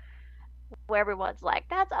Bronco where everyone's like,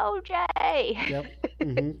 that's OJ. Yep.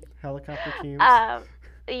 Mm-hmm. Helicopter cams.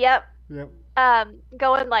 Yep. Yep.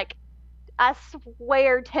 Going like, I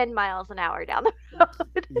swear 10 miles an hour down the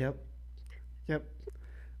road. Yep. Yep.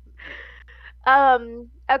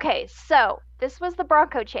 Okay, so this was the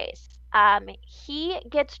Bronco chase. He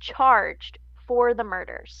gets charged for the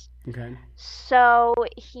murders. Okay. So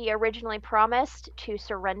he originally promised to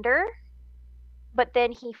surrender, but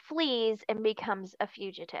then he flees and becomes a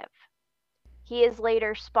fugitive. He is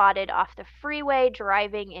later spotted off the freeway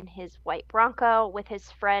driving in his white Bronco with his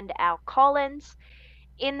friend Al Collins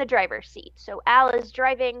in the driver's seat. So Al is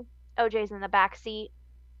driving, OJ's in the back seat.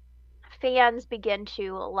 Fans begin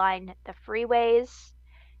to line the freeways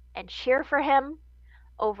and cheer for him.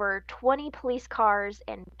 Over 20 police cars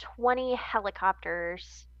and 20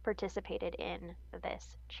 helicopters participated in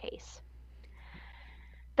this chase.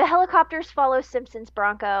 The helicopters follow Simpson's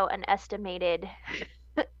Bronco, an estimated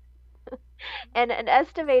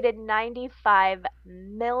 95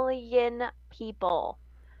 million people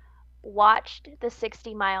watched the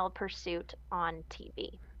 60-mile pursuit on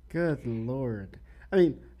TV. Good Lord. I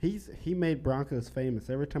mean, he made Broncos famous.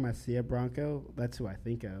 Every time I see a Bronco, that's who I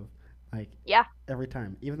think of. Like, Yeah. every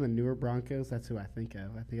time. Even the newer Broncos, that's who I think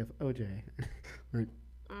of. I think of OJ. Like,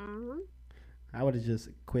 hmm I would have just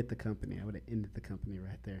quit the company. I would have ended the company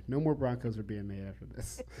right there. No more Broncos are being made after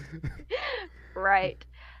this. Right.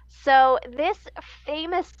 So this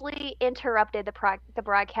famously interrupted the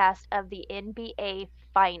broadcast of the NBA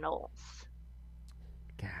Finals,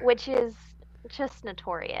 God. which is just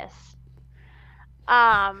notorious.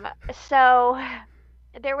 So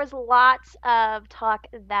there was lots of talk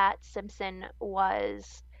that Simpson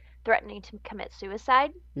was threatening to commit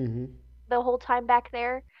suicide Mm-hmm. the whole time back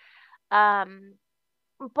there.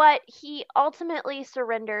 But he ultimately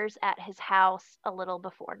surrenders at his house a little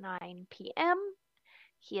before 9 p.m.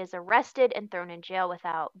 He is arrested and thrown in jail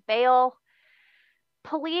without bail.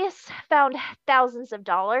 Police found thousands of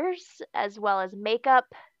dollars as well as makeup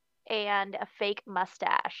and a fake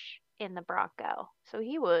mustache in the Bronco. So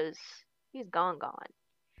he's gone.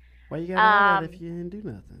 Why you got all that Um, if you didn't do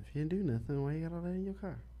nothing? If you didn't do nothing, why you got all that in your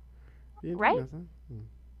car? If you didn't do right? nothing,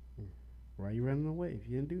 why you running away if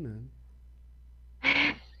you didn't do nothing?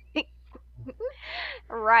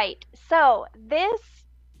 Right. So this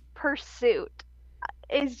pursuit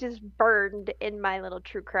is just burned in my little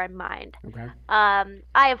true crime mind. Okay.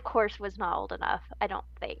 I of course was not old enough, I don't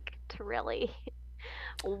think, to really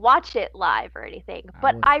watch it live or anything, I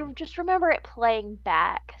but was. I just remember it playing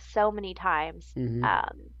back so many times. Mm-hmm.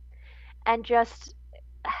 And just,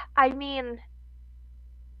 I mean,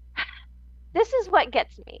 this is what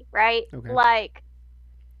gets me, right? Okay. Like,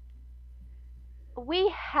 we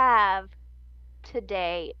have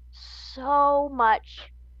today so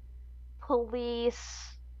much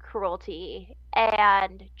police cruelty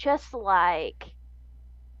and just like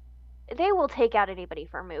they will take out anybody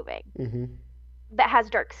for moving Mm-hmm. that has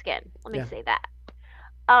dark skin. Let me Yeah. say that.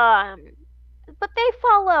 Um, but they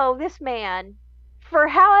follow this man for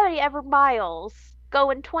how many ever miles,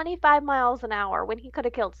 going 25 miles an hour when he could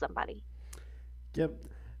have killed somebody. Yep.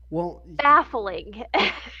 Well, Baffling.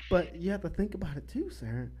 but you have to think about it too,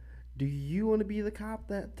 Sarah. Do you want to be the cop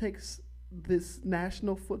that takes this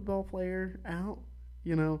national football player out?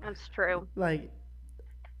 You know, That's true. like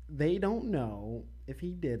they don't know if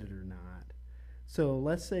he did it or not. So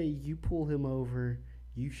let's say you pull him over,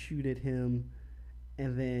 you shoot at him,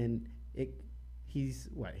 and then it he's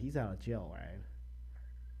what? He's out of jail, right?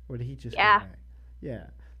 Or did he just go Yeah. back? Yeah.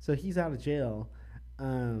 So he's out of jail.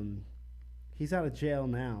 Um, he's out of jail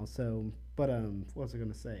now. So, but what was I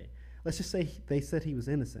gonna say? Let's just say they said he was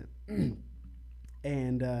innocent,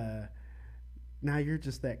 and now you're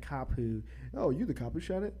just that cop who, oh, you the cop who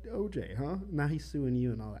shot at OJ, huh? Now he's suing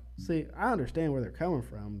you and all that. See, I understand where they're coming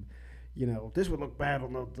from. You know, this would look bad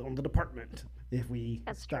on the department if we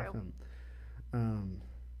That's stop true. him. Um,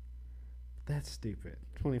 that's stupid.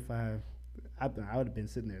 25. I would have been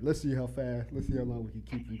sitting there. Let's see how fast. Let's see how long we can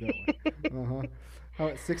keep him going. Uh huh. How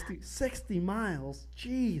at 60 miles?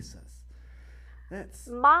 Jesus. That's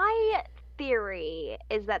My theory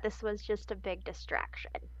is that this was just a big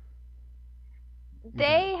distraction.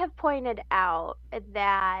 They have pointed out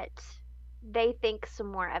that they think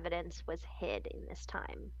some more evidence was hid in this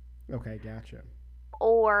time okay. Gotcha.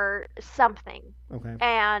 or something. Okay.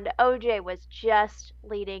 And OJ was just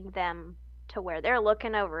leading them to where they're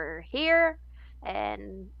looking over here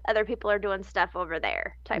and other people are doing stuff over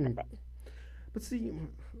there type of Mm. thing. But see,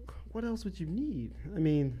 what else would you need? I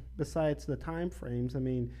mean, besides the time frames. I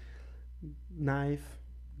mean, knife,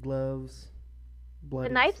 gloves, The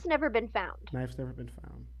bloody. knife's never been found. Knife's never been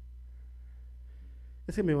found.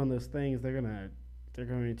 It's gonna be one of those things. They're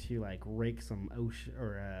going to like rake some ocean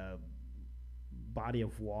or a body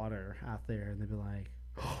of water out there, and they'll be like,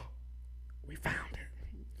 oh, "We found it."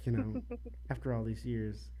 You know, after all these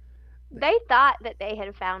years. They thought that they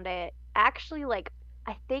had found it actually, like,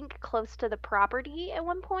 I think close to the property at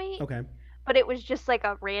one point, Okay. but it was just like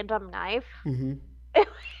a random knife. Mm-hmm.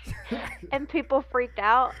 And people freaked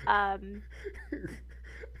out.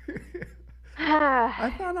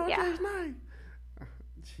 I found Yeah. RJ's knife.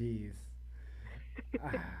 Jeez.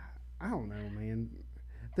 I don't know, man.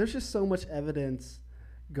 There's just so much evidence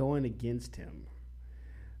going against him.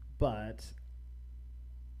 But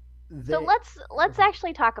So let's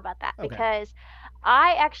actually talk about that Okay. because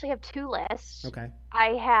I actually have two lists. Okay. I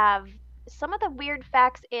have some of the weird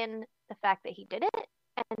facts in the fact that he did it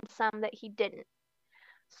and some that he didn't.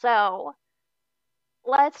 So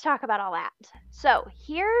let's talk about all that. So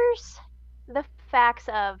here's the facts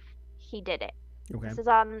of he did it. Okay. This is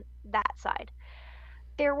on that side.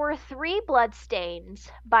 There were 3 blood stains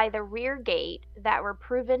by the rear gate that were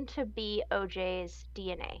proven to be OJ's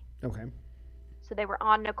DNA. Okay. So they were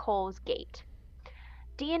on Nicole's gate.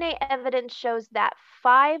 DNA evidence shows that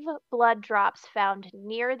 5 blood drops found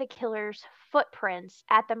near the killer's footprints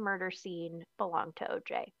at the murder scene belonged to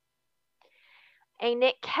OJ. A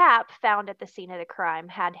knit cap found at the scene of the crime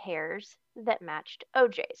had hairs that matched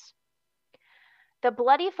OJ's. The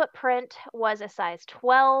bloody footprint was a size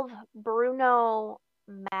 12 Bruno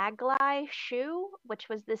Magli shoe, which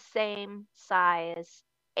was the same size,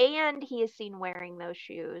 and he is seen wearing those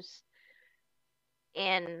shoes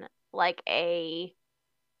in like a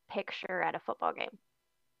picture at a football game.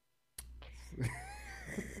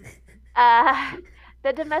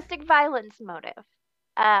 The domestic violence motive,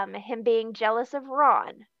 him being jealous of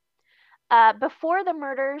Ron. Before the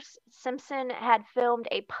murders, Simpson had filmed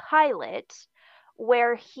a pilot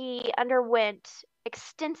where he underwent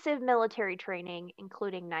extensive military training,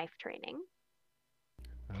 including knife training.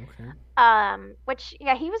 Okay. Which,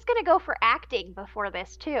 yeah, he was gonna go for acting before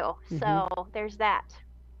this too. So there's that.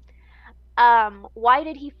 Why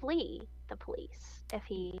did he flee the police if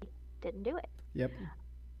he didn't do it? Yep.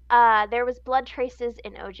 There was blood traces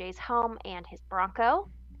in OJ's home and his Bronco.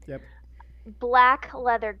 Yep. Black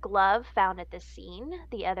leather glove found at the scene.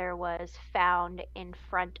 The other was found in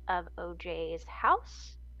front of OJ's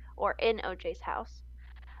house, or in OJ's house.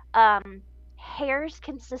 Hairs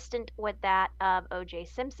consistent with that of OJ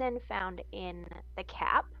Simpson found in the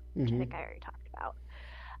cap, which I think I already talked about.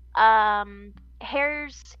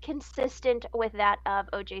 Hairs consistent with that of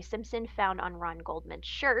OJ Simpson found on Ron Goldman's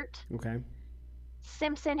shirt. Okay.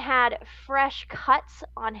 Simpson had fresh cuts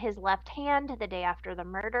on his left hand the day after the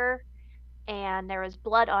murder, and there was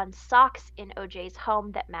blood on socks in OJ's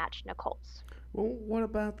home that matched Nicole's. Well, what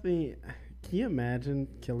about the? Can you imagine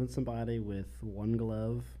killing somebody with one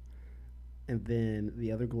glove, and then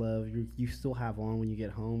the other glove you still have on when you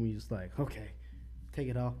get home? You're just like, okay, take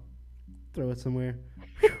it off, throw it somewhere.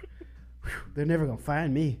 They're never gonna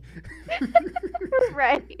find me.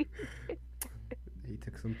 Right. He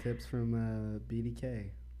took some tips from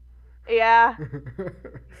BDK. Yeah.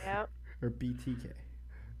 Yep. Or BTK.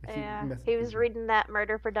 Yeah. He was reading that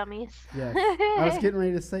Murder for Dummies. Yes. I was getting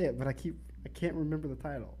ready to say it, but I can't remember the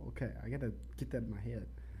title. Okay, I gotta get that in my head.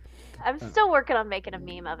 I'm still working on making a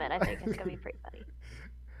meme of it. I think it's gonna be pretty funny.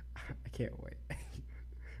 I can't wait.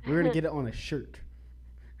 We're gonna get it on a shirt.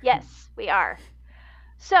 Yes, we are.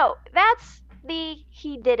 So that's the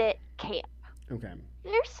he did it camp. Okay.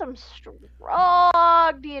 There's some strong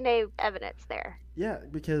DNA evidence there. Yeah,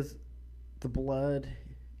 because the blood.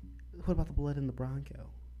 What about the blood in the Bronco?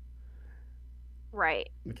 Right.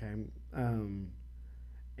 Okay.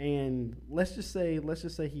 And let's just say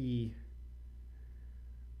he.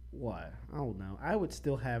 What? I don't know. I would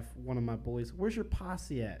still have one of my boys. Where's your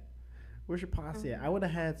posse at? Where's your posse at? I would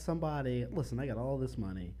have had somebody. Listen, I got all this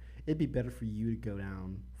money. It'd be better for you to go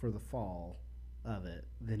down for the fall of it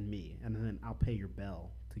than me, and then I'll pay your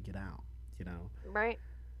bell to get out. You know. Right.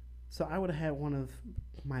 So I would have had one of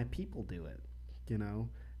my people do it. You know,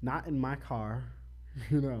 not in my car.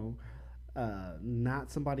 You know,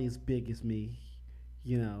 not somebody as big as me.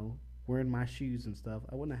 You know, wearing my shoes and stuff.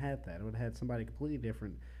 I wouldn't have had that. I would have had somebody completely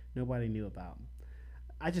different. Nobody knew about.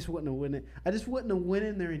 I just wouldn't have went in. I just wouldn't have went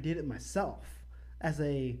in there and did it myself. As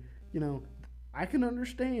a, you know, I can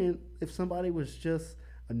understand if somebody was just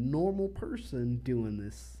a normal person doing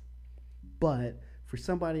this, but for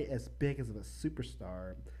somebody as big as a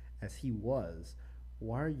superstar as he was,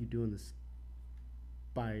 why are you doing this?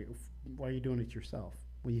 Why are you doing it yourself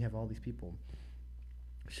when you have all these people?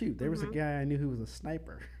 Shoot, there was a guy I knew who was a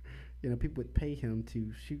sniper. You know, people would pay him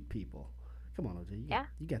to shoot people. Come on, OJ,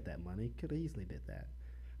 you got that money. Could have easily did that.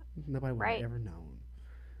 Nobody would have ever known.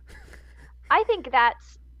 I think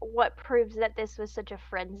that's what proves that this was such a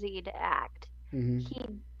frenzied act. Mm-hmm. He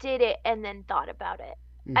did it and then thought about it.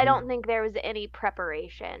 Mm-hmm. I don't think there was any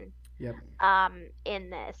preparation in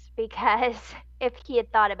this, because if he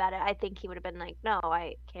had thought about it, I think he would have been like, no,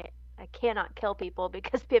 I cannot kill people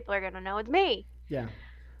because people are going to know it's me. Yeah.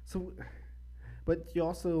 So, but you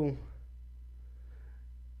also,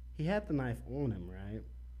 he had the knife on him, right?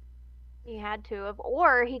 He had to have,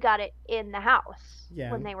 or he got it in the house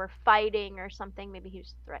when they were fighting or something. Maybe he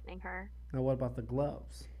was threatening her. Now, what about the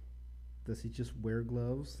gloves? Does he just wear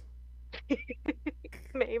gloves?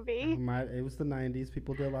 Maybe. It was the 90s.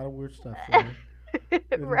 People did a lot of weird stuff.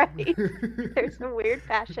 Right. There's some weird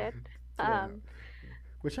fashion.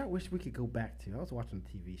 Which I wish we could go back to. I was watching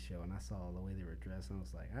a TV show and I saw the way they were dressed, and I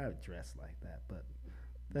was like, I would dress like that, but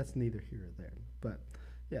that's neither here or there. But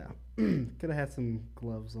yeah, could have had some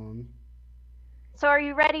gloves on. So are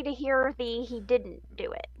you ready to hear he didn't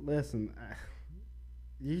do it? Listen,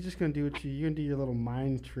 you're just gonna do what you're gonna do your little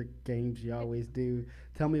mind trick games you always do.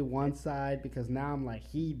 Tell me one side, because now I'm like,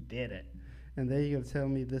 he did it, and then you're gonna tell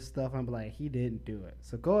me this stuff. I'm like, he didn't do it.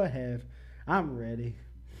 So go ahead, I'm ready.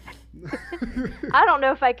 I don't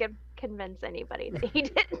know if I can convince anybody that he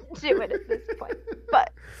didn't do it at this point,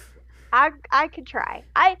 but I could try.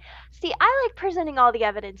 I like presenting all the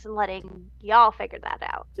evidence and letting y'all figure that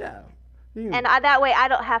out. Yeah. And that way I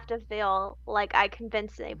don't have to feel like I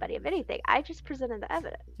convinced anybody of anything. I just presented the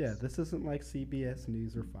evidence. Yeah, this isn't like CBS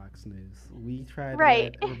News or Fox News. We try to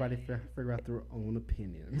let everybody figure out their own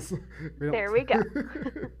opinions. There we go.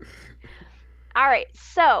 All right,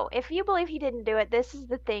 so if you believe he didn't do it, this is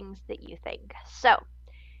the things that you think. So,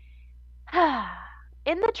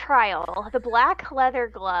 in the trial, the black leather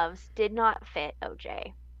gloves did not fit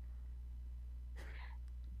OJ.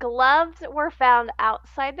 Gloves were found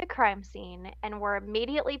outside the crime scene and were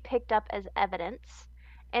immediately picked up as evidence,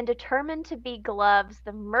 and determined to be gloves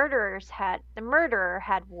the murderer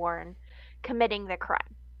had worn committing the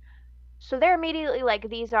crime. So they're immediately like,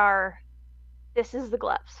 this is the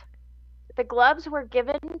gloves. The gloves were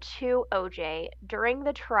given to OJ during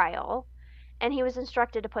the trial, and he was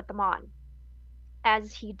instructed to put them on.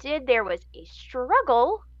 As he did, there was a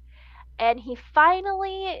struggle, and he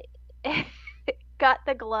finally got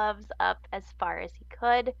the gloves up as far as he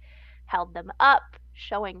could, held them up,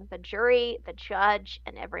 showing the jury, the judge,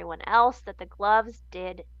 and everyone else that the gloves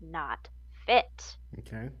did not fit,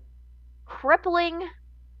 Okay. crippling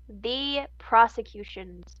the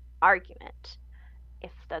prosecution's argument.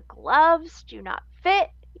 If the gloves do not fit,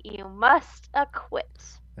 you must acquit.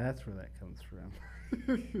 That's where that comes from.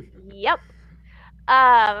 Yep.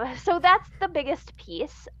 So that's the biggest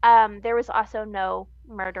piece. There was also no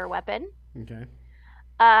murder weapon. Okay.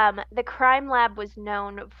 The crime lab was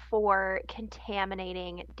known for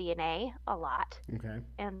contaminating DNA a lot, Okay.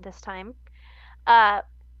 and this time,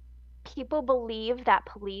 people believe that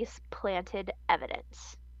police planted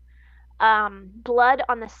evidence. Blood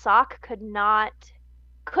on the sock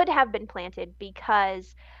could have been planted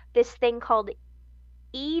because this thing called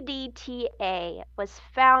EDTA was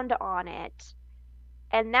found on it,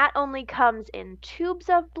 and that only comes in tubes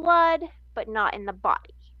of blood, but not in the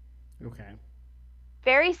body. Okay.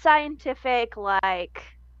 Very scientific,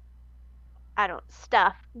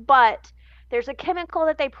 stuff, but there's a chemical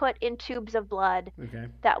that they put in tubes of blood Okay.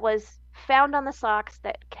 that was found on the socks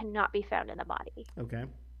that cannot be found in the body. Okay.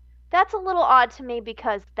 That's a little odd to me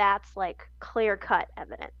because that's clear-cut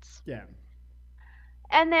evidence. Yeah.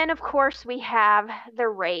 And then, of course, we have the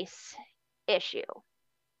race issue.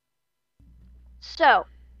 So,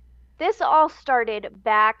 this all started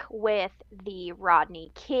back with the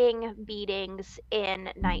Rodney King beatings in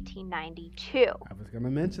 1992. I was gonna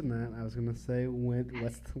mention that. I was gonna say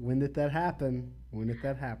when did that happen? When did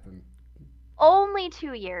that happen? Only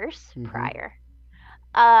 2 years Mhm. prior,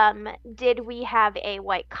 did we have a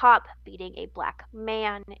white cop beating a black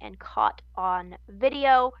man and caught on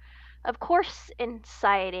video, of course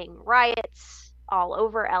inciting riots all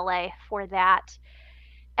over LA for that.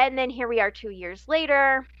 And then here we are 2 years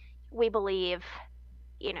later. We believe,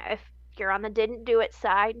 if you're on the didn't do it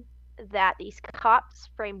side, that these cops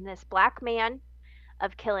framed this black man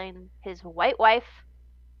of killing his white wife.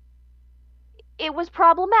 It was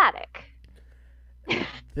problematic.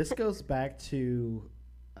 This goes back to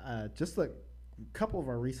just a couple of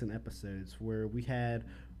our recent episodes where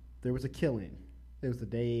there was a killing. It was the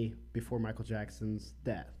day before Michael Jackson's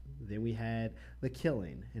death. Then we had the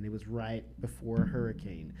killing, and it was right before a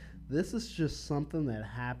hurricane. This is just something that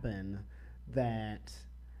happened that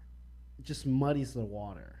just muddies the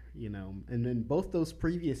water, And in both those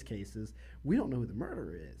previous cases, we don't know who the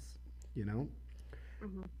murderer is,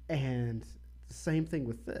 Mhm. And the same thing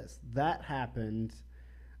with this. That happened.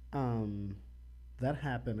 That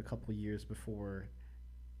happened a couple of years before,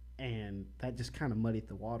 and that just kind of muddied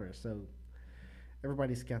the water. So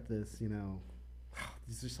everybody's got this,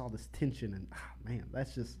 there's just all this tension, and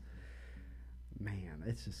it's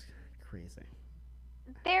just crazy.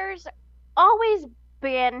 There's always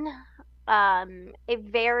been a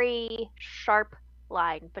very sharp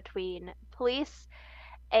line between police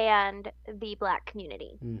and the black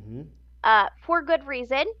community, Mm-hmm. for good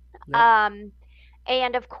reason. Yep.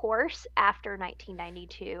 And of course, after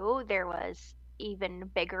 1992, there was even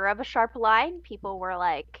bigger of a sharp line. People were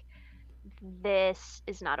like, this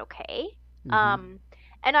is not okay. Mm-hmm.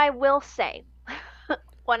 And I will say,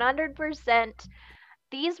 100%,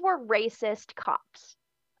 these were racist cops.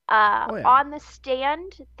 Oh, yeah. On the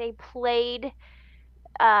stand, they played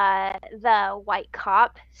the white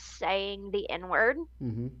cop saying the N-word,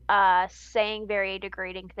 Mm-hmm. saying very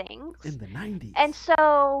degrading things. In the 90s. And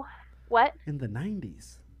so, what? In the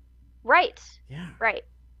 90s. Right. Yeah. Right.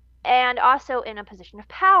 And also in a position of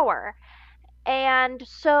power. And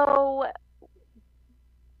so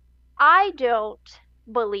I don't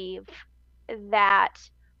believe that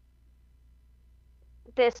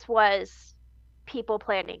this was people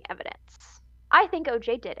planting evidence. I think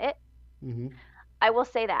OJ did it. Mm-hmm. I will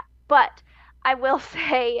say that. But I will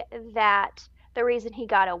say that the reason he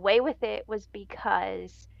got away with it was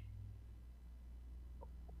because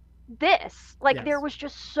Yes. there was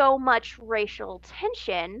just so much racial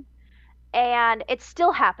tension, and it's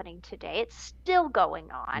still happening today. It's still going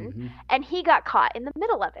on. Mm-hmm. And he got caught in the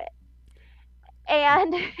middle of it.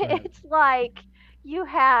 And Right. it's like you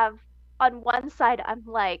have on one side, I'm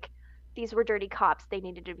like, these were dirty cops. They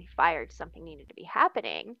needed to be fired. Something needed to be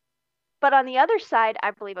happening. But on the other side,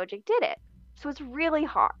 I believe OJ did it. So it's really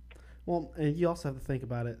hard. Well, and you also have to think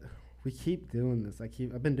about it We keep doing this.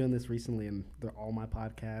 I've been doing this recently in all my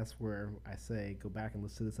podcasts where I say go back and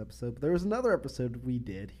listen to this episode. But there was another episode we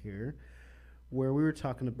did here where we were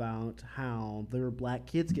talking about how there were black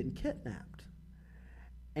kids getting kidnapped,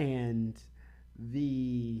 and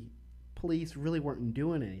the police really weren't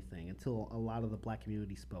doing anything until a lot of the black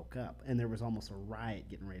community spoke up, and there was almost a riot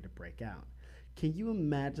getting ready to break out. Can you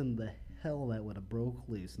imagine the hell that would have broke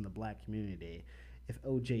loose in the black community if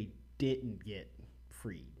OJ didn't get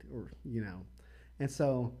freed, or and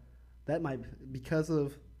so that might, because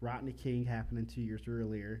of Rodney King happening 2 years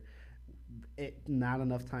earlier, not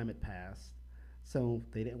enough time had passed, so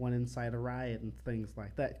they didn't want to incite a riot and things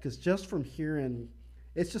like that. Because just from hearing,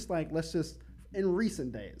 it's just like, let's just, in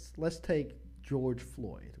recent days, let's take George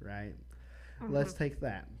Floyd, right? Let's take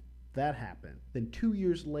that. That happened. Then 2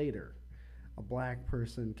 years later, a black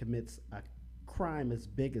person commits a crime as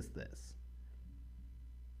big as this.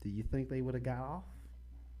 Do you think they would have got off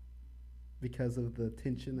because of the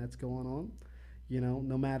tension that's going on?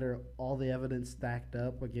 No matter all the evidence stacked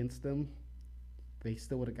up against them, they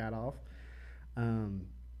still would have got off. I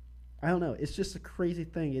don't know. It's just a crazy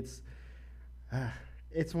thing. It's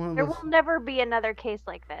one of There those. will never be another case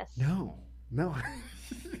like this. No.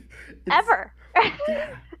 Ever.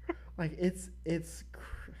 Yeah. Like it's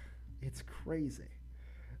crazy.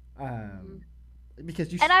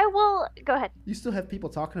 Because I will go ahead. you still have people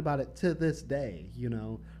talking about it to this day.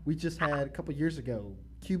 We just had a couple years ago,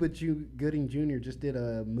 Cuba Gooding Jr. just did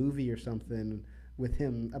a movie or something with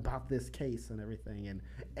him about this case and everything, and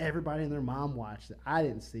everybody and their mom watched it. I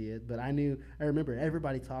didn't see it, but I remember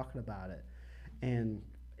everybody talking about it, and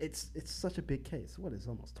it's such a big case. What is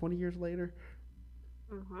almost 20 years later?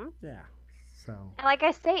 Yeah. So. And like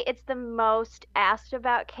I say, it's the most asked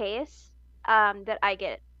about case that I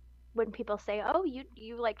get when people say, "Oh, you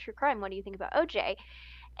like true crime? What do you think about OJ?"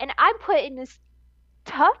 And I'm put in this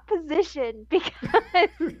tough position because,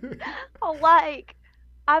 like,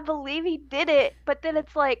 I believe he did it, but then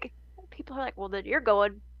it's like people are like, "Well, then you're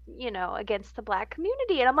going, against the black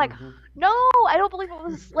community," and I'm like, "No, I don't believe it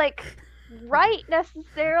was like right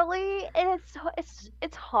necessarily," and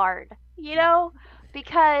it's hard,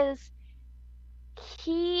 because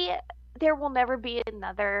there will never be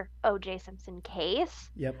another O.J. Simpson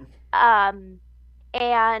case. Yep.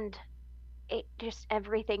 And it just,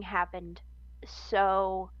 everything happened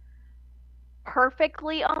so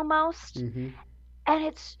perfectly almost. And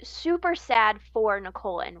it's super sad for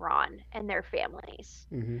Nicole and Ron and their families.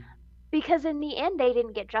 Because in the end, they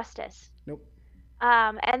didn't get justice. Nope.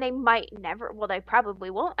 And they might never, well, they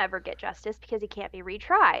probably won't ever get justice because he can't be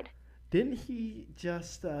retried. Didn't he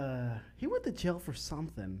just, he went to jail for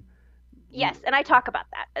something? Yes, and I talk about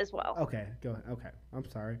that as well. Okay, go ahead. Okay, I'm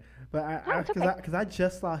sorry, but because I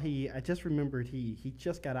just thought I just remembered he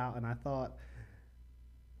just got out, and I thought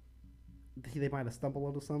they might have stumbled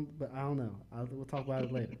onto something, but I don't know. We'll talk about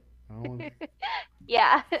it later. I don't want.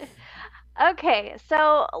 Yeah. Okay,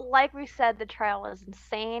 so like we said, the trial was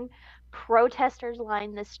insane. Protesters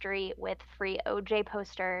lined the street with free OJ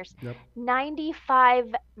posters. Yep.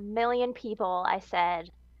 95 million people, I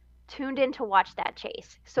said, tuned in to watch that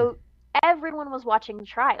chase. So everyone was watching the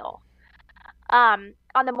trial. On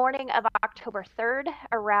the morning of October 3rd,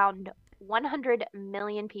 around 100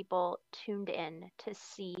 million people tuned in to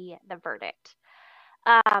see the verdict.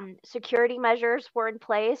 Security measures were in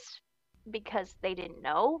place because they didn't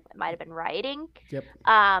know. It might have been rioting. Yep.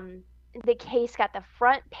 The case got the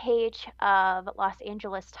front page of Los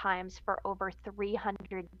Angeles Times for over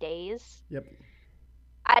 300 days. Yep.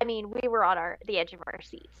 I mean, we were on the edge of our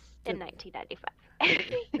seats in 1995.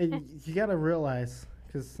 And you got to realize,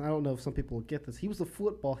 because I don't know if some people will get this, he was a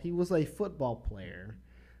football player,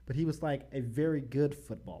 but he was like a very good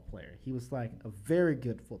football player. He was like a very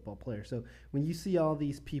good football player. So when you see all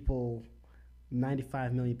these people,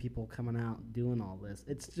 95 million people coming out doing all this,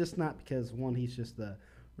 it's just not because, one, he's just a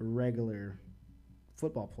regular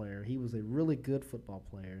football player. He was a really good football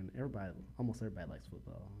player, and almost everybody likes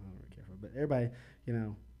football. I don't really care for it, but everybody,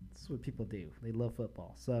 this is what people do. They love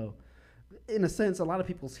football. So in a sense, a lot of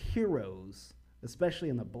people's heroes, especially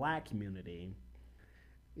in the black community,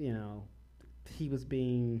 he was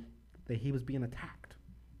being attacked,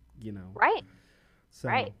 Right. So,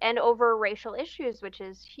 right. And over racial issues, which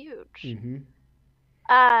is huge. Mm-hmm.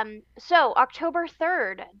 So October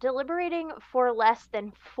 3rd, deliberating for less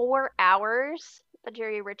than 4 hours, the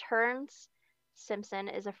jury returns. Simpson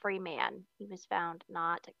is a free man. He was found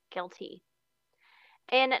not guilty.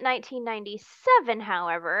 In 1997,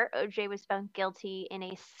 however, O.J. was found guilty in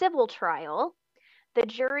a civil trial. The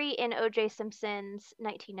jury in O.J. Simpson's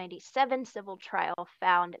 1997 civil trial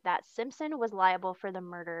found that Simpson was liable for the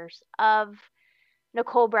murders of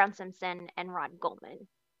Nicole Brown Simpson, and Ron Goldman.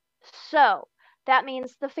 So that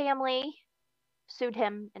means the family sued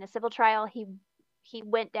him in a civil trial. He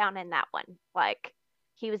went down in that one. Like,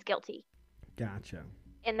 he was guilty. Gotcha.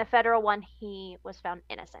 In the federal one, he was found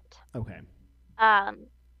innocent. Okay.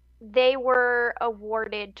 They were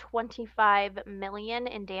awarded $25 million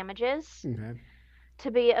in damages Okay.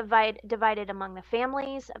 to be divided among the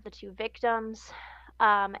families of the two victims,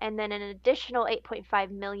 and then an additional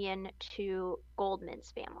 $8.5 million to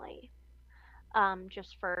Goldman's family,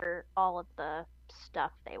 just for all of the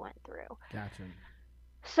stuff they went through. Gotcha.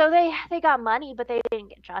 So they got money, but they didn't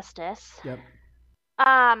get justice. Yep.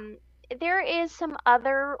 There is some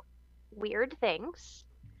other weird things,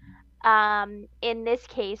 in this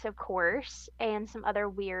case, of course, and some other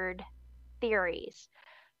weird theories.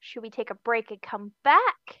 Should we take a break and come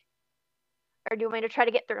back? Or do you want me to try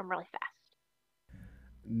to get through them really fast?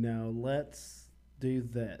 No, let's do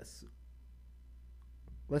this.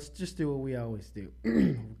 Let's just do what we always do.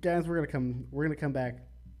 Guys, we're gonna come back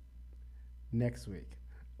next week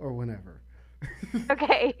or whenever.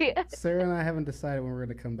 Okay. Sarah and I haven't decided when we're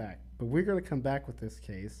gonna come back, but we're gonna come back with this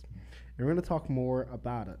case and we're gonna talk more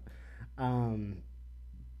about it.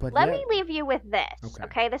 But Let me leave you with this,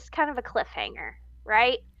 okay? This is kind of a cliffhanger,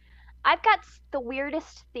 right? I've got the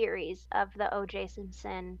weirdest theories of the O.J.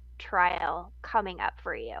 Simpson trial coming up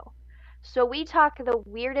for you. So we talk the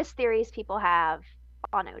weirdest theories people have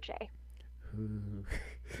on O.J.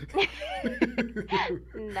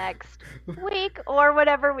 next week or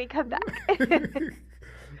whenever we come back.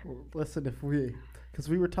 Listen, because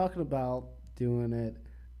we were talking about doing it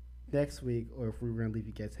next week, or if we were going to leave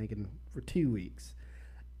you guys hanging for 2 weeks.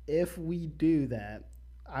 If we do that,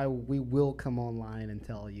 we will come online and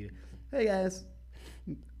tell you, hey guys,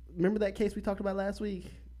 remember that case we talked about last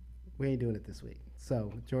week? We ain't doing it this week.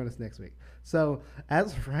 So join us next week. So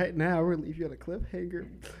as of right now, we're going to leave you on a cliffhanger.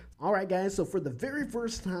 All right, guys. So for the very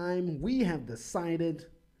first time, we have decided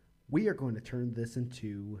we are going to turn this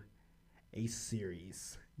into a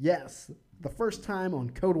series. Yes, the first time on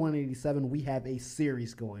Code 187, we have a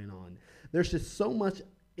series going on. There's just so much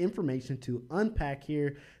information to unpack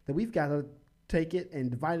here that we've got to take it and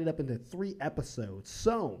divide it up into 3 episodes.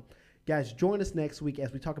 So, guys, join us next week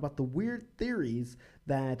as we talk about the weird theories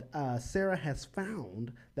that Sarah has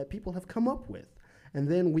found that people have come up with. And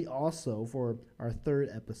then we also, for our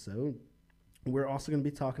 3rd episode, we're also going to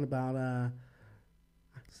be talking about, I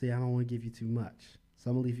don't want to give you too much. So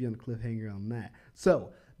I'm going to leave you on a cliffhanger on that.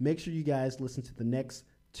 So make sure you guys listen to the next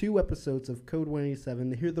 2 episodes of Code 187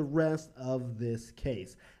 to hear the rest of this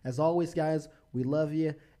case. As always, guys, we love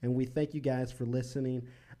you, and we thank you guys for listening.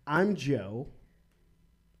 I'm Joe.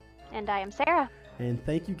 And I am Sarah. And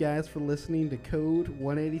thank you guys for listening to Code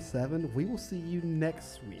 187. We will see you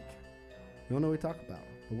next week. You don't know what we talk about,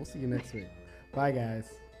 but we'll see you next week. Bye, guys.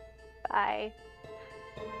 Bye.